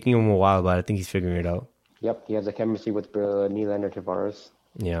now. It's taking him a while, but I think he's figuring it out. Yep, he has a chemistry with Nylander Tavares.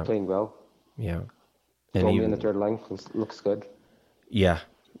 Yeah. Playing well. Yeah. And even in the third line looks good. Yeah.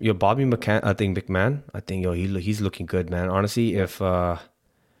 Bobby McCann, McMahon, I think he's looking good, man. Honestly, if you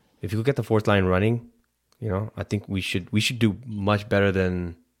could get the fourth line running, I think we should do much better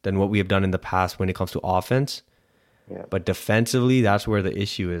than what we have done in the past when it comes to offense. Yeah. But defensively, that's where the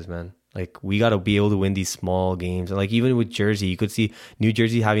issue is, man. Like, we got to be able to win these small games. And like, even with Jersey, you could see New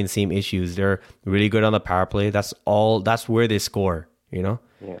Jersey having the same issues. They're really good on the power play. That's where they score, you know?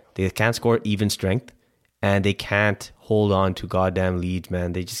 Yeah. They can't score even strength, and they can't hold on to goddamn leads,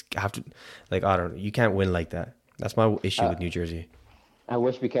 man. They just have to, like, I don't know. You can't win like that. That's my issue with New Jersey. I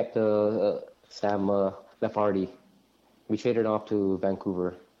wish we kept Sam Lafferty. We traded off to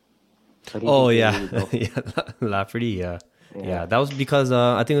Vancouver. Oh, yeah. Yeah, Lafferty, yeah. Yeah, that was because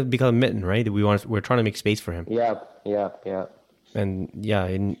I think it was because of Mitten, right? We're trying to make space for him. Yeah. And yeah,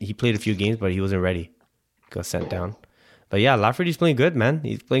 and he played a few games, but he wasn't ready. Got sent down. But yeah, Lafferty's playing good, man.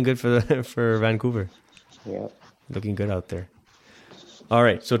 He's playing good for Vancouver. Yeah. Looking good out there. All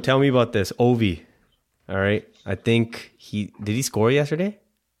right, so tell me about this Ovi. All right, I think did he score yesterday,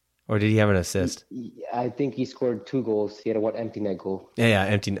 or did he have an assist? I think he scored 2 goals. He had a empty net goal. Yeah,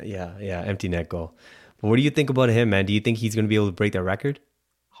 empty net goal. But what do you think about him, man? Do you think he's going to be able to break that record?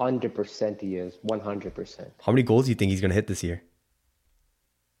 100% he is. 100%. How many goals do you think he's going to hit this year?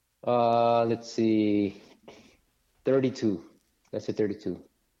 Let's see. 32. Let's say 32.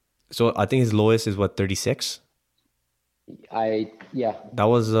 So I think his lowest is what, 36? Yeah. That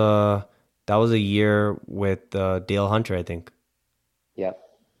was a year with Dale Hunter, I think. Yeah.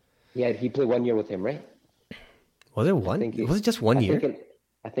 Yeah, he played 1 year with him, right? Was it one? Was it just 1 year?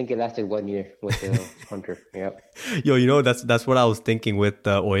 I think it lasted 1 year with Hunter. Yeah. Yo, you know, that's what I was thinking with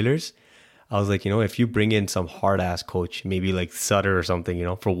the Oilers. I was like, you know, if you bring in some hard ass coach, maybe like Sutter or something, you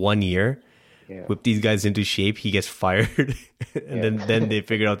know, for 1 year, whip these guys into shape, he gets fired, and then they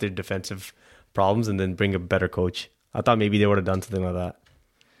figure out their defensive problems and then bring a better coach. I thought maybe they would have done something like that.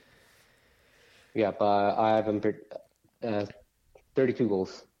 Yeah, but I have him 32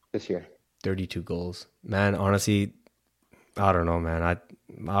 goals this year. 32 goals, man. Honestly, I don't know, man.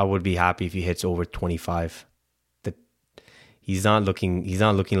 I would be happy if he hits over 25. He's not looking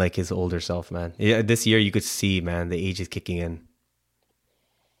like his older self, man. Yeah, this year you could see, man, the age is kicking in.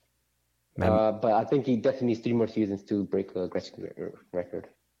 Man. But I think he definitely needs 3 more seasons to break a Gretzky record.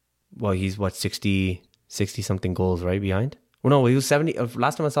 Well, he's what, 60 something goals, right, behind? Well, no, he was 70.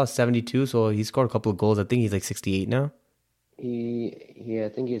 Last time I saw 72, so he scored a couple of goals. I think he's like 68 now. I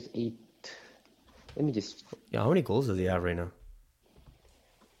think he's 8. Let me just. Yeah, how many goals does he have right now?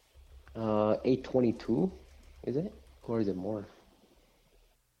 822, is it? Or is it more?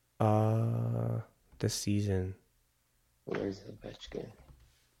 This season. Where is Ovechkin?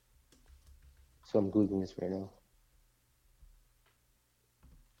 So I'm Googling this right now.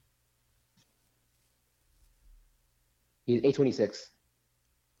 He's 826.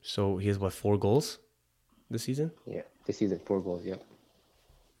 So he has what, 4 goals this season? Yeah, this season 4 goals. Yep.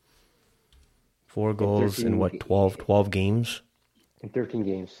 4 goals in what, 12 games? In 13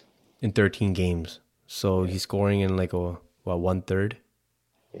 games. In 13 games. So he's scoring in like 1/3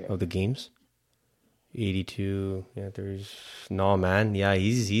 of the games. 82. Yeah, no, man. Yeah,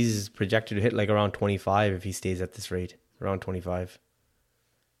 he's projected to hit like around 25 if he stays at this rate. Around 25.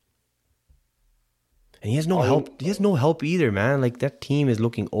 And he has no help. He has no help either, man. Like, that team is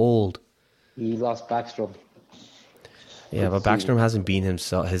looking old. He lost Backstrom. Yeah, but Backstrom hasn't been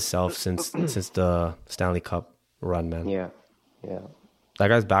himself since the Stanley Cup run, man. Yeah. That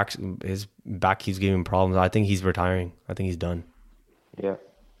guy's back. His back keeps giving him problems. I think he's retiring. I think he's done. Yeah.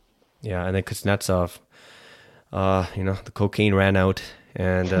 Yeah, and then Kuznetsov, the cocaine ran out,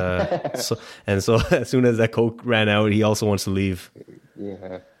 and so as soon as that coke ran out, he also wants to leave.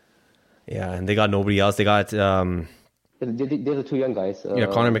 Yeah. Yeah, and they got nobody else. They got they're the 2 young guys.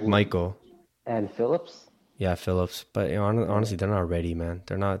 Connor McMichael and Phillips. Yeah, Phillips. But honestly, they're not ready, man.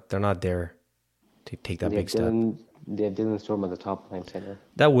 They're not there to take that big step. They have Dylan Storm at the top line center.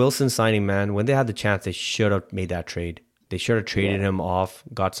 That Wilson signing, man, when they had the chance, they should have made that trade. They should have traded him off,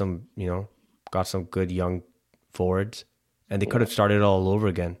 got some good young forwards, and they could have started all over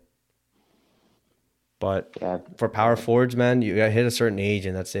again. But for power forwards, man, you got to hit a certain age,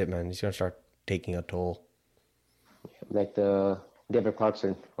 and that's it, man. He's going to start taking a toll. Like the David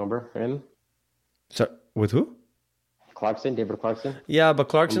Clarkson, remember him? So with who? David Clarkson. Yeah, but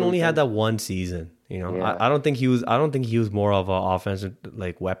Clarkson only had that one season. You know, yeah. I don't think he was more of an offensive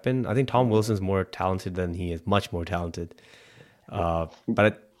like weapon. I think Tom Wilson's more talented than he is, much more talented. But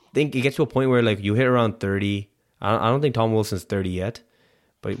I think it gets to a point where like you hit around 30. I don't think Tom Wilson's 30 yet,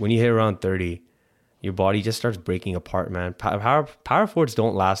 but when you hit around 30, your body just starts breaking apart, man. Power forwards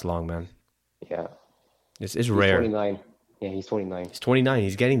don't last long, man. Yeah, it's rare. 29. Yeah, he's 29. He's 29.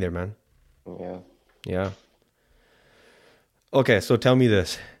 He's getting there, man. Yeah. Okay, so tell me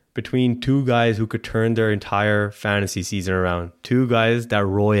this. Between 2 guys who could turn their entire fantasy season around, 2 guys that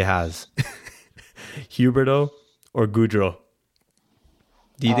Roy has, Huberdeau or Goudreau,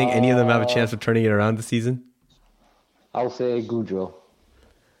 Do you think any of them have a chance of turning it around this season? I'll say Goudreau.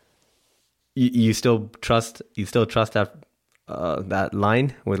 You still trust that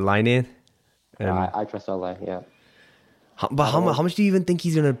line with line in? I trust that line, yeah. How much do you even think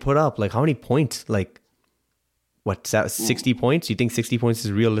he's going to put up? Like, how many points? Like, what, 60 points? You think 60 points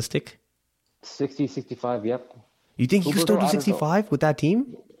is realistic? 60, 65, yep. You think you can still do 65 with that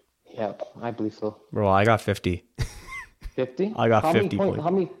team? Yep, I believe so. Bro, I got 50. 50? I got 50 points.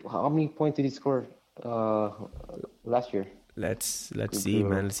 How many points did he score last year? Let's see,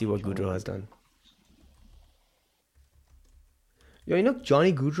 man. Let's see what Goudreau has done. Yo, you know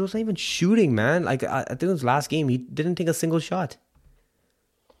Johnny Goudreau's not even shooting, man. Like I think it was last game, he didn't take a single shot.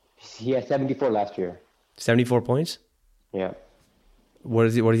 He had 74 last year. 74 points? Yeah. What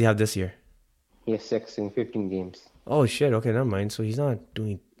does he have this year? He has 6 in 15 games. Oh shit, okay, never mind. So he's not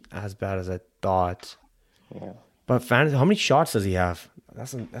doing as bad as I thought. Yeah. But fans, how many shots does he have?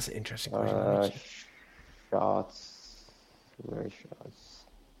 That's an interesting question. Shots. Where are shots?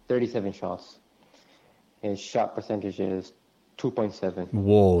 37 shots. His shot percentage is 2.7.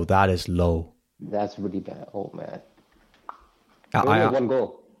 Whoa, that is low. That's really bad. Oh man. He only has one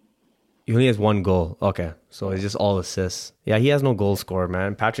goal. He only has one goal. Okay, so it's just all assists. Yeah, he has no goal scorer,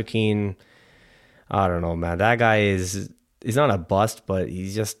 man. Patrick Keane, I don't know, man. That guy he's not a bust, but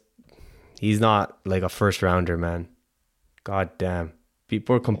he's not like a first rounder, man. God damn.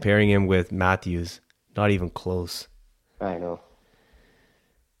 People are comparing him with Matthews. Not even close. I know.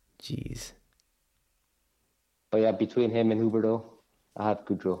 Jeez. But yeah, between him and Huberto, I have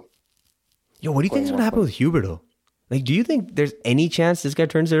Goudreau. Yo, what do you think is going to happen with Huberto? Like, do you think there's any chance this guy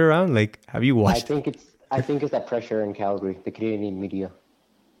turns it around? Like, have you watched? I think it's that pressure in Calgary, the Canadian media.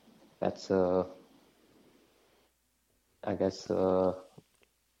 That's I guess I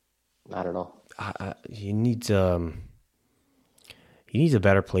don't know. He needs a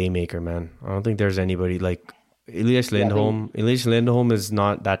better playmaker, man. I don't think there's anybody like Elias Lindholm. Elias Lindholm is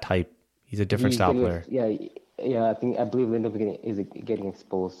not that type. He's a different style player. I believe Lindholm is getting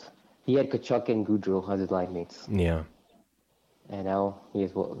exposed. He had Kachuk and Goudreau as his line mates. Yeah. And now he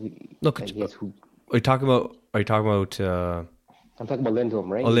has Are you talking about? I'm talking about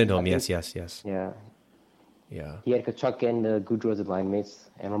Lindholm, right? Oh, Lindholm. Yes. Yeah. Yeah. He had Kachuk and Goudreau as his line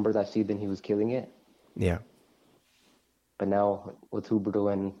mates. And remember that season he was killing it. Yeah. But now with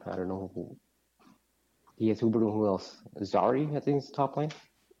Huberto and I don't know he has Huberto and who else? Zari, I think is top line.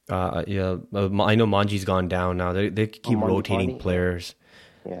 Yeah. I know Manji's gone down now. They keep rotating players.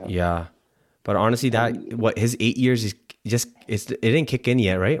 Yeah. But honestly, his 8 years is it didn't kick in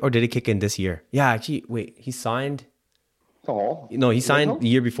yet, right? Or did it kick in this year? Yeah, actually, wait, he signed. Oh. No, he signed the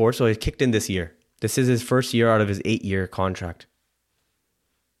year before, so it kicked in this year. This is his first year out of his 8-year contract.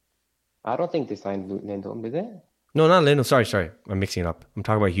 I don't think they signed Lindholm, did they? No, not Lindholm. Sorry. I'm mixing it up. I'm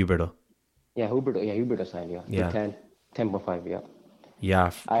talking about Huberto. Yeah, Huberto signed, yeah. Yeah. 10.5, yeah.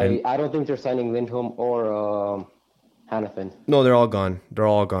 Yeah. I don't think they're signing Lindholm or Hannafin. No, they're all gone.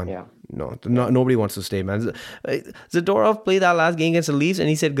 Yeah. No, nobody wants to stay, man. Zadorov played that last game against the Leafs and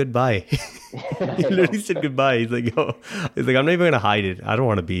he said goodbye. He literally said goodbye. He's like, I'm not even going to hide it. I don't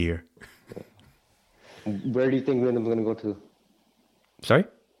want to be here. Where do you think Lindholm's going to go to? Sorry?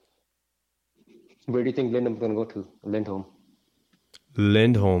 Where do you think Lindholm's going to go to?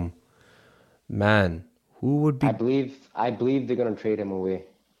 Lindholm. Man, who would be... I believe they're going to trade him away.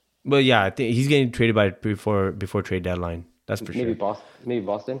 But yeah, I think he's getting traded before trade deadline. That's for sure. Maybe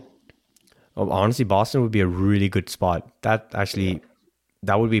Boston. Oh, honestly, Boston would be a really good spot. That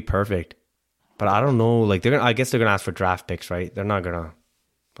would be perfect. But I don't know. Like I guess they're gonna ask for draft picks, right? They're not gonna.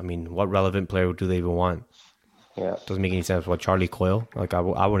 I mean, what relevant player do they even want? Yeah, doesn't make any sense. What, Charlie Coyle? Like I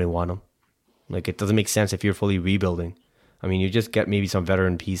wouldn't want him. Like it doesn't make sense if you're fully rebuilding. I mean, you just get maybe some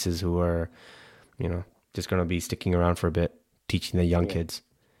veteran pieces who are, just gonna be sticking around for a bit, teaching the young kids.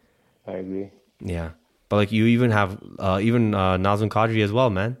 I agree. Yeah. But like you even have Nazem Kadri as well,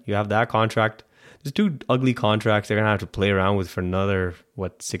 man. You have that contract. There's 2 ugly contracts they're gonna have to play around with for another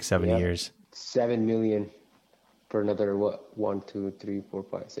 6-7 years. 7 million for another 1, 2, 3, 4,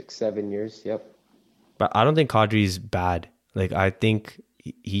 5, 6, 7 years. Yep. But I don't think Kadri's bad. Like I think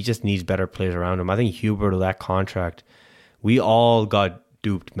he just needs better players around him. I think Hubert, that contract, we all got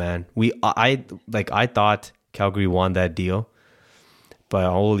duped, man. I thought Calgary won that deal. But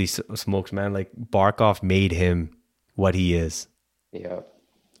holy smokes, man, like Barkov made him what he is. Yeah.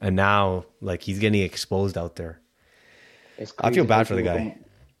 And now, like, he's getting exposed out there. I feel bad for the guy.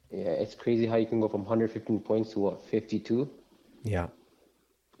 It's crazy how you can go from 115 points to 52? Yeah.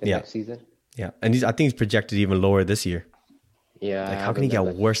 Next season? Yeah. And I think he's projected even lower this year. Yeah. Like, how can he get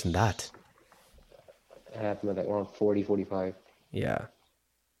worse than that? I have him at around 40, 45. Yeah.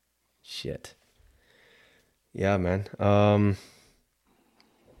 Shit. Yeah, man.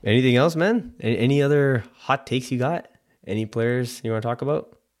 Anything else, man? Any other hot takes you got? Any players you want to talk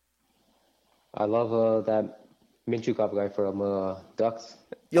about? I love that Minchukov guy from Ducks.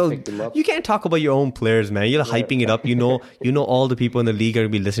 Yo, Picked him up. you can't talk about your own players, man. You're hyping it up. You know all the people in the league are gonna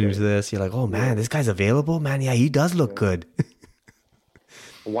be listening to this. You're like, oh man, this guy's available, man. Yeah, he does look good.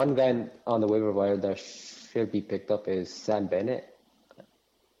 One guy on the waiver wire that should be picked up is Sam Bennett.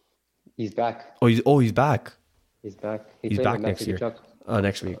 He's back. He's back. He's back. He's back next year.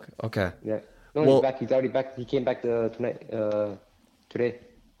 Next week. Okay. Yeah. No, he's back. He's already back. He came back today.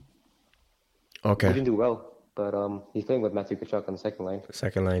 Okay. He didn't do well, but he's playing with Matthew Tkachuk on the second line.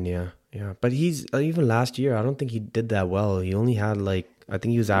 Second line, yeah. But he's even last year, I don't think he did that well. He only had I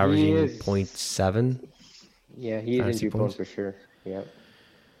think he was averaging 0.7. Yeah, he is injury prone for sure. Yeah.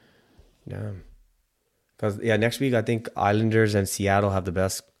 Damn. Because next week I think Islanders and Seattle have the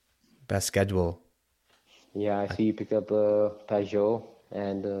best schedule. Yeah, I see you picked up Pajot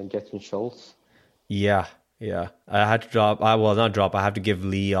and Justin Schultz. Yeah. I had to drop. Not drop. I have to give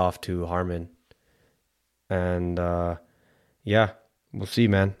Lee off to Harmon. And we'll see,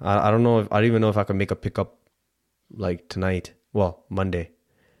 man. I don't know. I don't even know if I can make a pickup like tonight. Well, Monday,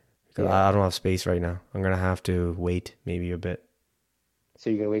 because I don't have space right now. I'm gonna have to wait maybe a bit. So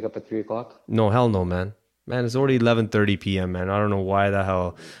you're gonna wake up at 3:00? No, hell no, man. Man, it's already 11:30 p.m. Man, I don't know why the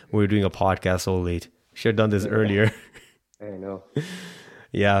hell we're doing a podcast so late. Should have done this earlier. I know.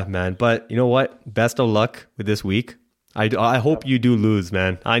 Yeah, man. But you know what? Best of luck with this week. I hope you do lose,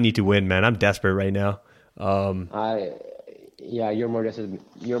 man. I need to win, man. I'm desperate right now. You're more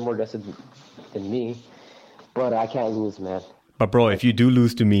desperate than me, but I can't lose, man. But bro, if you do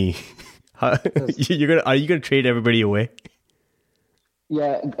lose to me, are you gonna trade everybody away?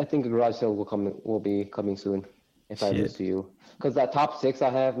 Yeah, I think a garage sale will be coming soon if I lose to you. Because that top six I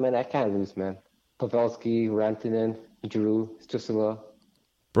have, man, I can't lose, man. Pavelski, Rantanen, Giroux, Stusula.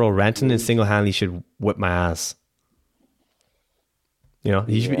 Bro, Rantanen single-handedly should whip my ass. You know,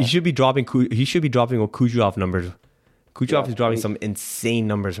 he should be dropping Kucherov numbers. Kucherov is dropping some insane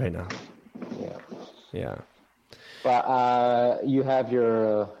numbers right now. Yeah. But you have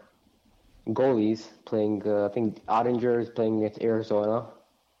your goalies playing. I think Ottinger is playing against Arizona.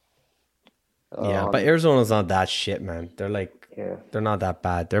 But Arizona's not that shit, man. They're they're not that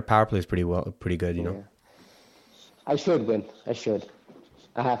bad. Their power play is pretty good, you know. I should win. I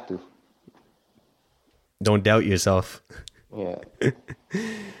have to. Don't doubt yourself. Yeah.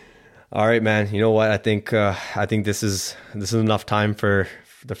 All right, man. You know what? I think this is enough time for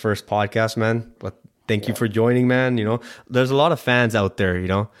the first podcast, man. But thank you for joining, man. You know, there's a lot of fans out there, you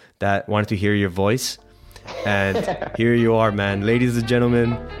know, that wanted to hear your voice. And here you are, man. Ladies and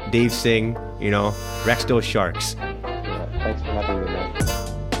gentlemen, Dave Singh, you know, Rexdale Sharks.